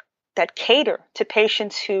that cater to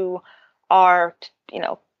patients who are,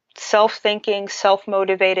 self-thinking,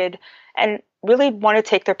 self-motivated, and really want to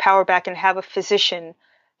take their power back and have a physician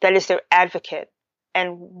that is their advocate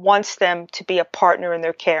and wants them to be a partner in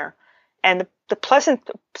their care. And the pleasant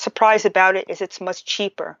surprise about it is it's much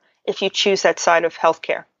cheaper if you choose that side of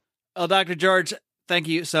healthcare. Well, Dr. George, thank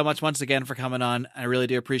you so much once again for coming on. I really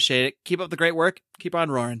do appreciate it. Keep up the great work. Keep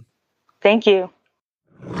on roaring. Thank you.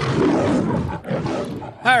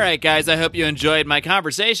 All right, guys, I hope you enjoyed my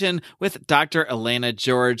conversation with Dr. Elena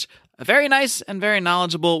George, a very nice and very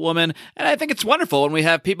knowledgeable woman. And I think it's wonderful when we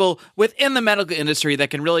have people within the medical industry that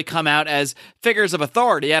can really come out as figures of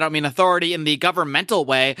authority. I don't mean authority in the governmental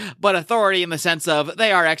way, but authority in the sense of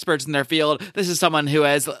they are experts in their field. This is someone who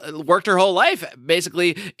has worked her whole life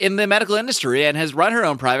basically in the medical industry and has run her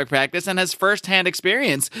own private practice and has firsthand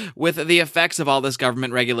experience with the effects of all this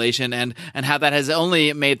government regulation and how that has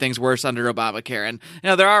only made things worse under Obamacare. And,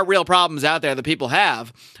 there are real problems out there that people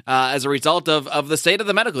have as a result of the state of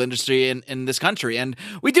the medical industry in this country. And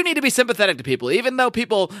we do need to be sympathetic to people, even though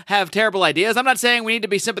people have terrible ideas. I'm not saying we need to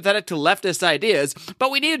be sympathetic to leftist ideas, but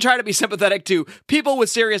we need to try to be sympathetic to people with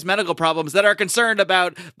serious medical problems that are concerned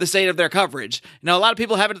about the state of their coverage. A lot of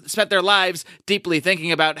people haven't spent their lives deeply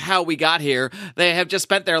thinking about how we got here. They have just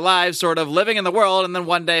spent their lives sort of living in the world and then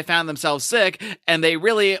one day found themselves sick, and they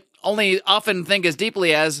really only often think as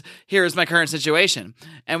deeply as, here's my current situation.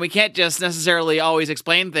 And we can't just necessarily always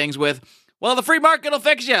explain things with, well, the free market will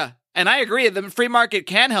fix you. And I agree, the free market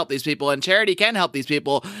can help these people and charity can help these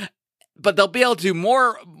people, but they'll be able to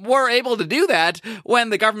more able to do that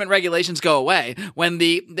when the government regulations go away, when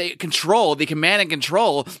the command and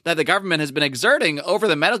control that the government has been exerting over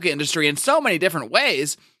the medical industry in so many different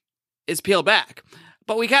ways is peeled back.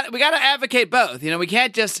 But we got to advocate both. We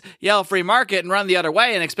can't just yell free market and run the other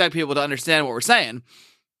way and expect people to understand what we're saying.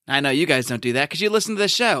 I know you guys don't do that because you listen to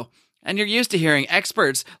this show and you're used to hearing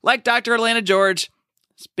experts like Dr. Elena George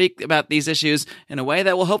speak about these issues in a way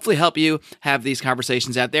that will hopefully help you have these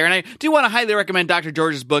conversations out there. And I do want to highly recommend Dr.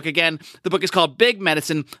 George's book. Again, the book is called Big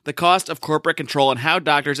Medicine, The Cost of Corporate Control and How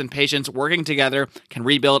Doctors and Patients Working Together Can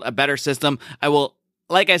Rebuild a Better System. I will,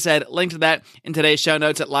 like I said, link to that in today's show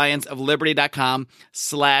notes at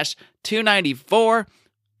lionsofliberty.com/294.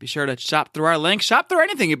 Be sure to shop through our link. Shop through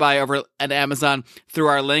anything you buy over at Amazon through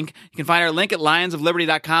our link. You can find our link at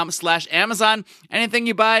lionsofliberty.com/Amazon. Anything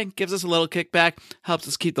you buy gives us a little kickback, helps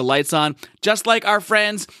us keep the lights on, just like our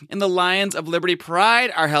friends in the Lions of Liberty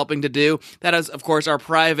Pride are helping to do. That is, of course, our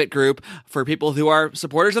private group for people who are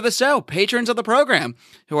supporters of the show, patrons of the program,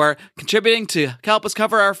 who are contributing to help us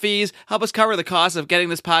cover our fees, help us cover the cost of getting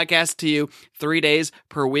this podcast to you 3 days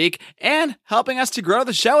per week, and helping us to grow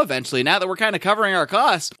the show eventually. Now that we're kind of covering our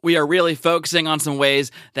costs, we are really focusing on some ways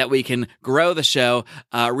that we can grow the show,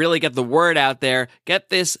 really get the word out there, get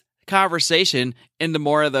this conversation into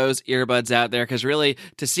more of those earbuds out there, because really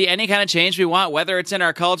to see any kind of change we want, whether it's in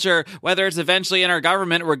our culture, whether it's eventually in our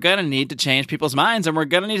government, we're going to need to change people's minds, and we're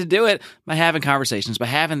going to need to do it by having conversations, by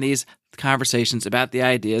having these conversations about the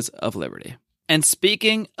ideas of liberty. And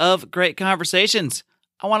speaking of great conversations,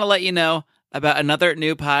 I want to let you know about another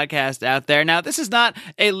new podcast out there. Now, this is not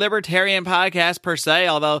a libertarian podcast per se,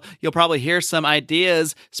 although you'll probably hear some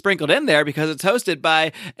ideas sprinkled in there because it's hosted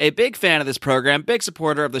by a big fan of this program, big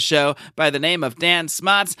supporter of the show by the name of Dan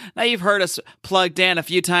Smots. Now, you've heard us plug Dan a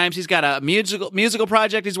few times. He's got a musical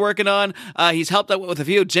project he's working on. He's helped out with a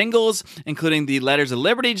few jingles, including the Letters of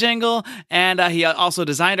Liberty jingle, and he also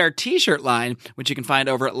designed our t-shirt line, which you can find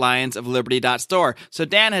over at lionsofliberty.store. So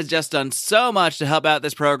Dan has just done so much to help out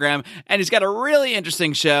this program, and he's got a really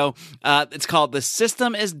interesting show. It's called The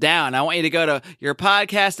System is Down. I want you to go to your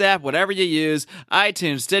podcast app, whatever you use,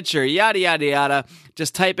 iTunes, Stitcher, yada, yada, yada.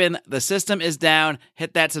 Just type in The System is Down,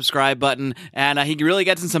 hit that subscribe button, and he really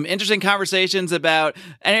gets in some interesting conversations about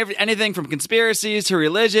anything from conspiracies to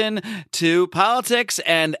religion to politics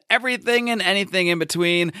and everything and anything in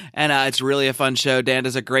between. And it's really a fun show. Dan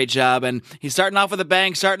does a great job, and he's starting off with a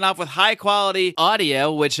bang, starting off with high quality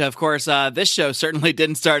audio, which of course this show certainly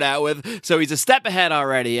didn't start out with. So he's a step ahead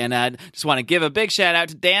already. And I just want to give a big shout out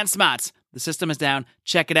to Dan Smots. The system is down.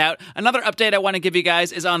 Check it out. Another update I want to give you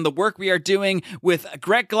guys is on the work we are doing with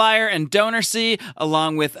Greg Glyer and DonorSee,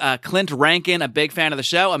 along with Clint Rankin, a big fan of the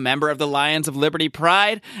show, a member of the Lions of Liberty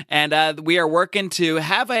Pride. And we are working to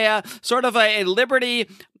have a sort of a Liberty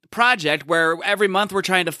project where every month we're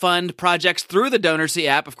trying to fund projects through the DonorSee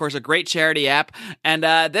app, of course, a great charity app. And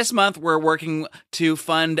this month we're working to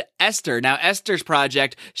fund Esther. Now, Esther's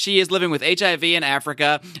project, she is living with HIV in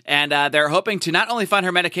Africa, and they're hoping to not only fund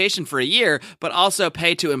her medication for a year, but also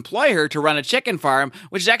pay to employ her to run a chicken farm,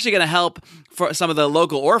 which is actually going to help for some of the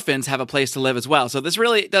local orphans have a place to live as well. So this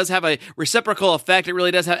really does have a reciprocal effect. It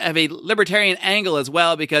really does have a libertarian angle as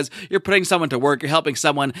well, because you're putting someone to work, you're helping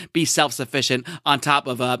someone be self-sufficient on top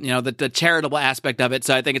of the charitable aspect of it.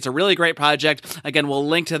 So I think it's a really great project. Again, we'll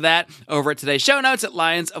link to that over at today's show notes at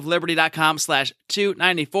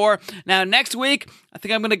lionsofliberty.com/294. Now, next week, I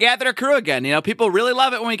think I'm going to gather a crew again. People really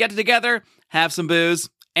love it when we get together, have some booze,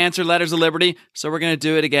 answer letters of liberty. So we're going to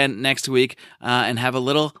do it again next week and have a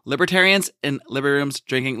little libertarians in liberty rooms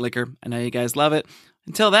drinking liquor. I know you guys love it.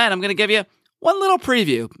 Until then, I'm going to give you one little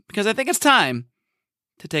preview, because I think it's time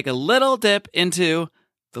to take a little dip into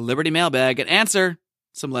the Liberty mailbag and answer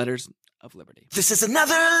some letters of liberty. This is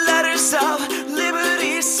another Letters of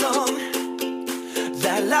Liberty song.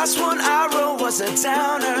 That last one I wrote was a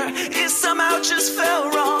downer. It somehow just fell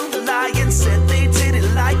wrong. The Lions said they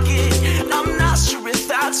didn't like it. I'm not sure if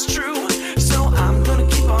that's true, so I'm gonna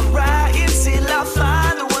keep on writing till I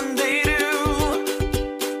find the one they do.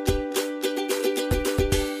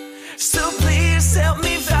 So please help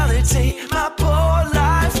me validate my poor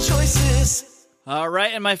life choices. All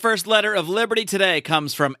right, and my first letter of liberty today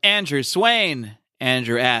comes from Andrew Swain.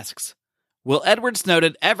 Andrew asks, will Edward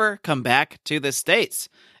Snowden ever come back to the States?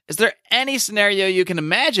 Is there any scenario you can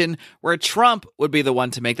imagine where Trump would be the one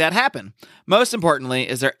to make that happen? Most importantly,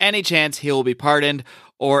 is there any chance he will be pardoned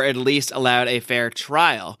or at least allowed a fair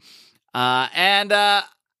trial?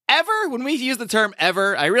 Ever, when we use the term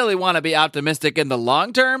ever, I really want to be optimistic in the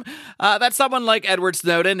long term. That someone like Edward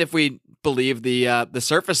Snowden, if we believe the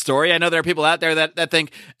surface story. I know there are people out there that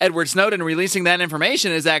think Edward Snowden releasing that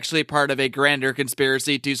information is actually part of a grander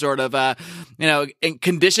conspiracy to sort of,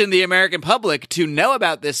 condition the American public to know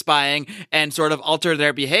about this spying and sort of alter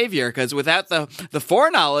their behavior. Because without the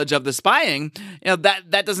foreknowledge of the spying,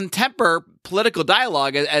 that doesn't temper political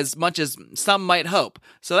dialogue as much as some might hope.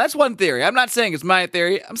 So that's one theory. I'm not saying it's my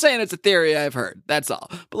theory. I'm saying it's a theory I've heard. That's all.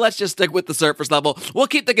 But let's just stick with the surface level. We'll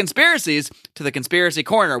keep the conspiracies to the Conspiracy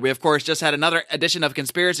Corner. We, of course, just had another edition of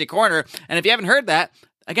Conspiracy Corner. And if you haven't heard that,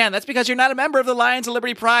 again, that's because you're not a member of the Lions of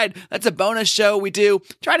Liberty Pride. That's a bonus show we do.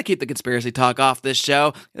 Try to keep the conspiracy talk off this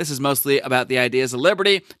show. This is mostly about the ideas of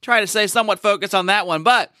liberty. Try to stay somewhat focused on that one.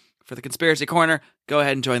 But for the Conspiracy Corner, go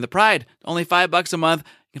ahead and join the Pride. Only $5 a month.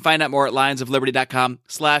 You can find out more at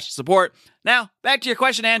lionsofliberty.com/support. Now, back to your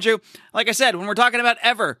question, Andrew. Like I said, when we're talking about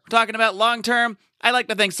we're talking about long term, I like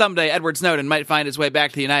to think someday Edward Snowden might find his way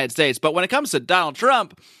back to the United States. But when it comes to Donald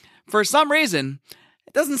Trump, for some reason,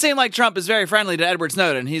 it doesn't seem like Trump is very friendly to Edward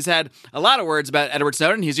Snowden. He's had a lot of words about Edward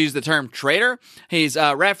Snowden. He's used the term traitor. He's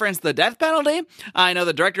referenced the death penalty. I know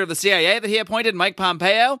the director of the CIA that he appointed, Mike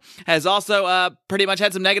Pompeo, has also pretty much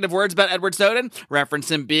had some negative words about Edward Snowden,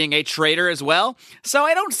 referenced him being a traitor as well. So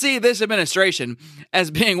I don't see this administration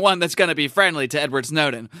as being one that's going to be friendly to Edward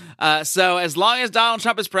Snowden. So as long as Donald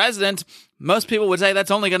Trump is president, most people would say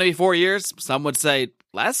that's only going to be 4 years. Some would say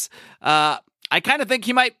less. I kind of think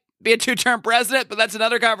he might be a two-term president, but that's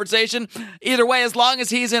another conversation. Either way, as long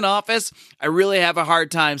as he's in office, I really have a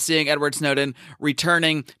hard time seeing Edward Snowden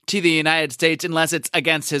returning to the United States unless it's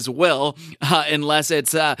against his will, unless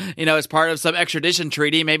it's, as part of some extradition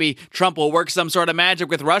treaty. Maybe Trump will work some sort of magic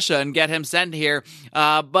with Russia and get him sent here.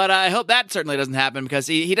 But I hope that certainly doesn't happen because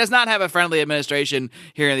he does not have a friendly administration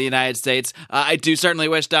here in the United States. I do certainly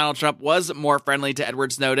wish Donald Trump was more friendly to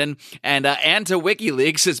Edward Snowden and to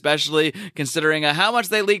WikiLeaks, especially considering how much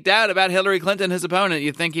they leaked out about Hillary Clinton, his opponent.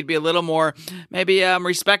 You'd think he'd be a little more maybe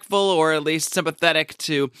respectful or at least sympathetic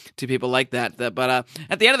to people like that. But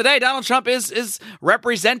at the end of the day, Donald Trump is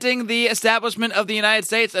representing the establishment of the United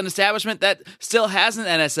States, an establishment that still has an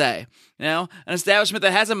NSA. An establishment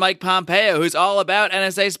that has a Mike Pompeo who's all about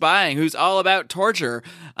NSA spying, who's all about torture,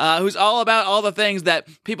 who's all about all the things that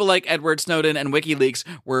people like Edward Snowden and WikiLeaks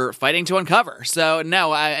were fighting to uncover. So,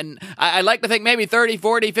 no, I like to think maybe 30,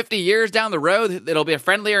 40, 50 years down the road, it'll be a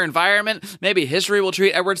friendlier environment. Maybe history will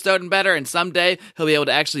treat Edward Snowden better, and someday he'll be able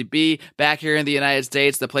to actually be back here in the United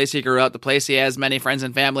States, the place he grew up, the place he has many friends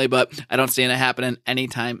and family, but I don't see it happening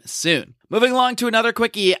anytime soon. Moving along to another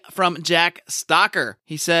quickie from Jack Stalker.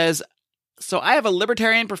 He says, So I have a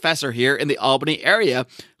libertarian professor here in the Albany area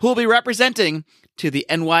who will be representing to the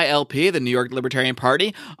NYLP, the New York Libertarian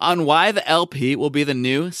Party, on why the LP will be the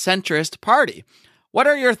new centrist party. What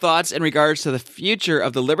are your thoughts in regards to the future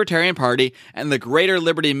of the Libertarian Party and the greater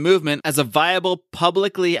liberty movement as a viable,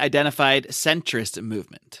 publicly identified centrist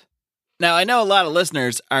movement? Now, I know a lot of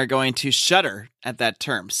listeners are going to shudder at that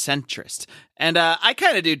term, centrist. And I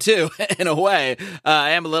kind of do too, in a way.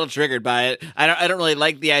 I am a little triggered by it. I don't really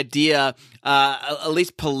like the idea, at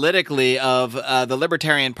least politically, of the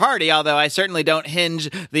Libertarian Party, although I certainly don't hinge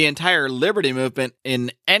the entire liberty movement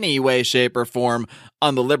in any way, shape, or form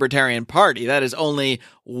on the Libertarian Party. That is only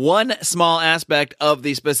one small aspect of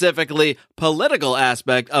the specifically political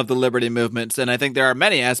aspect of the liberty movements. And I think there are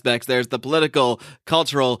many aspects. There's the political,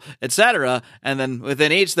 cultural, etc. And then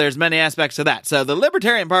within each, there's many aspects to that. So the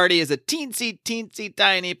Libertarian Party is a teensy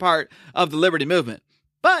tiny part of the liberty movement.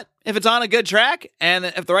 But if it's on a good track and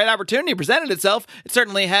if the right opportunity presented itself, it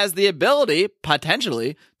certainly has the ability,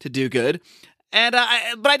 potentially, to do good. And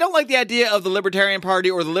but I don't like the idea of the Libertarian Party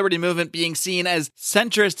or the liberty movement being seen as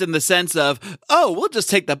centrist in the sense of, oh, we'll just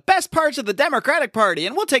take the best parts of the Democratic Party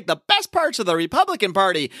and we'll take the best parts of the Republican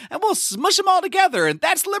Party and we'll smush them all together, and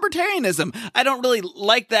that's libertarianism. I don't really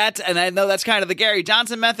like that, and I know that's kind of the Gary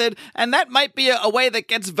Johnson method, and that might be a way that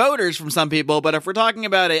gets voters from some people, but if we're talking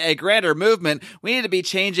about a grander movement, we need to be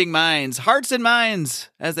changing minds, hearts and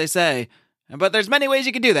minds, as they say. But there's many ways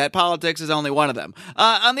you can do that. Politics is only one of them.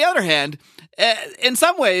 On the other hand, in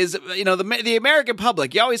some ways, you know, the American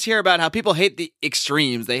public, you always hear about how people hate the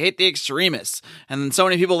extremes. They hate the extremists. And so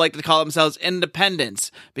many people like to call themselves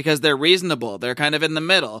independents because they're reasonable. They're kind of in the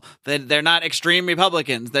middle. They're not extreme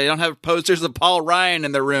Republicans. They don't have posters of Paul Ryan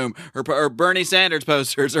in their room or Bernie Sanders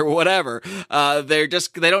posters or whatever. They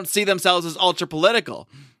don't see themselves as ultra political.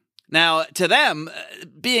 Now, to them,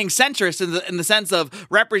 being centrist in the sense of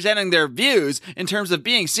representing their views in terms of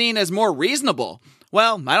being seen as more reasonable,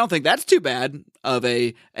 well, I don't think that's too bad of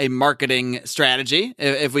a marketing strategy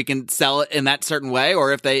if we can sell it in that certain way,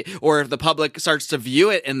 or if the public starts to view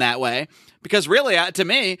it in that way. Because really, to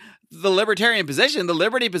me, the libertarian position, the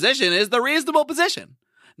liberty position, is the reasonable position.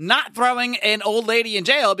 Not throwing an old lady in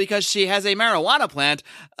jail because she has a marijuana plant,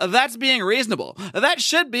 that's being reasonable. That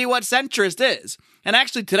should be what centrist is. And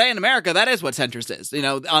actually, today in America, that is what centrist is, you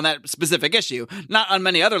know, on that specific issue, not on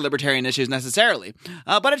many other libertarian issues necessarily.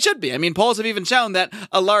 But it should be. I mean, polls have even shown that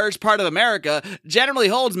a large part of America generally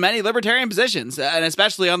holds many libertarian positions, and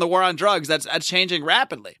especially on the war on drugs, that's changing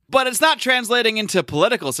rapidly. But it's not translating into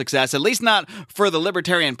political success, at least not for the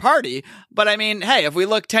Libertarian Party. But I mean, hey, if we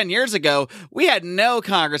look 10 years ago, we had no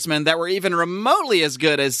congressmen that were even remotely as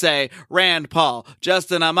good as, say, Rand Paul,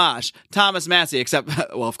 Justin Amash, Thomas Massie, except,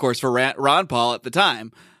 well, of course, for Ron Paul at the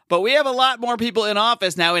time. But we have a lot more people in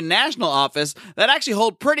office now, in national office, that actually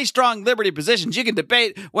hold pretty strong liberty positions. You can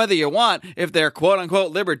debate whether you want if they're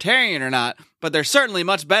quote-unquote libertarian or not, but they're certainly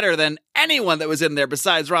much better than anyone that was in there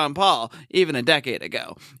besides Ron Paul, even a decade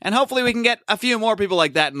ago. And hopefully we can get a few more people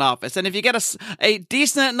like that in office. And if you get a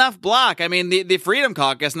decent enough block, I mean, the Freedom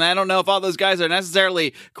Caucus, and I don't know if all those guys are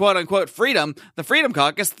necessarily quote-unquote freedom, the Freedom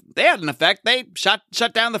Caucus, they had an effect. They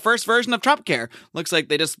shut down the first version of Trump Care. Looks like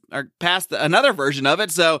they just are past another version of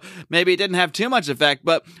it, so maybe it didn't have too much effect.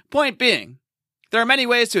 But point being, there are many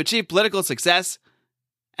ways to achieve political success.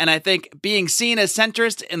 And I think being seen as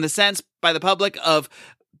centrist in the sense by the public of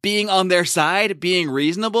being on their side, being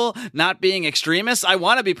reasonable, not being extremists. I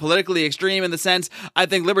want to be politically extreme in the sense I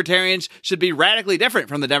think libertarians should be radically different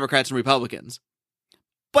from the Democrats and Republicans.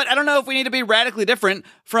 But I don't know if we need to be radically different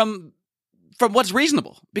from what's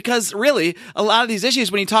reasonable. Because really, a lot of these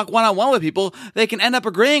issues, when you talk one-on-one with people, they can end up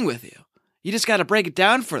agreeing with you. You just got to break it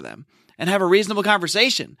down for them and have a reasonable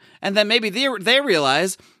conversation. And then maybe they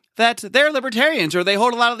realize that they're libertarians or they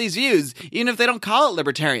hold a lot of these views, even if they don't call it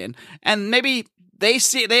libertarian. And maybe they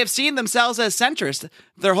have seen themselves as centrist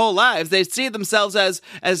their whole lives. They see themselves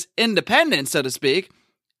as independent, so to speak.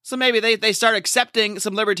 So maybe they start accepting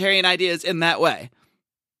some libertarian ideas in that way.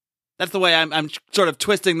 That's the way I'm sort of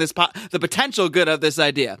twisting the potential good of this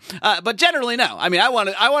idea. But generally, no. I mean, I want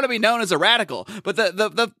to be known as a radical. But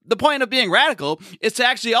the point of being radical is to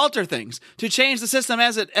actually alter things, to change the system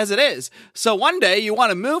as it is. So one day you want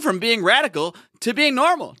to move from being radical to being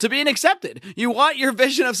normal, to being accepted. You want your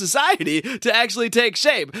vision of society to actually take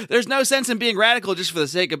shape. There's no sense in being radical just for the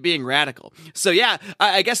sake of being radical. So yeah,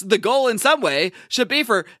 I guess the goal in some way should be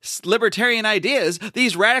for libertarian ideas,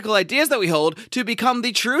 these radical ideas that we hold, to become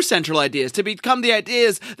the true central ideas, to become the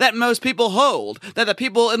ideas that most people hold, that the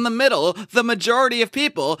people in the middle, the majority of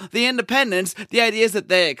people, the independents, the ideas that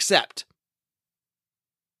they accept.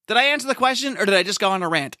 Did I answer the question, or did I just go on a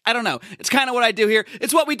rant? I don't know. It's kind of what I do here.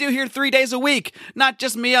 It's what we do here 3 days a week. Not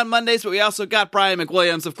just me on Mondays, but we also got Brian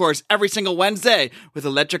McWilliams, of course, every single Wednesday with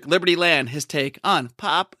Electric Liberty Land, his take on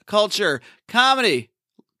pop culture, comedy,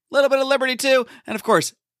 a little bit of liberty too, and of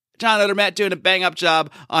course, John Odermatt doing a bang-up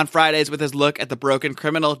job on Fridays with his look at the broken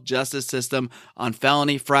criminal justice system on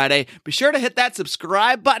Felony Friday. Be sure to hit that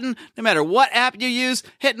subscribe button, no matter what app you use.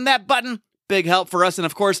 Hitting that button, big help for us. And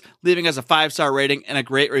of course, leaving us a 5-star rating and a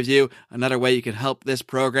great review. Another way you can help this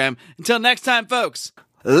program. Until next time, folks,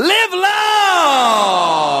 live long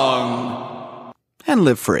and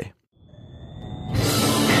live free.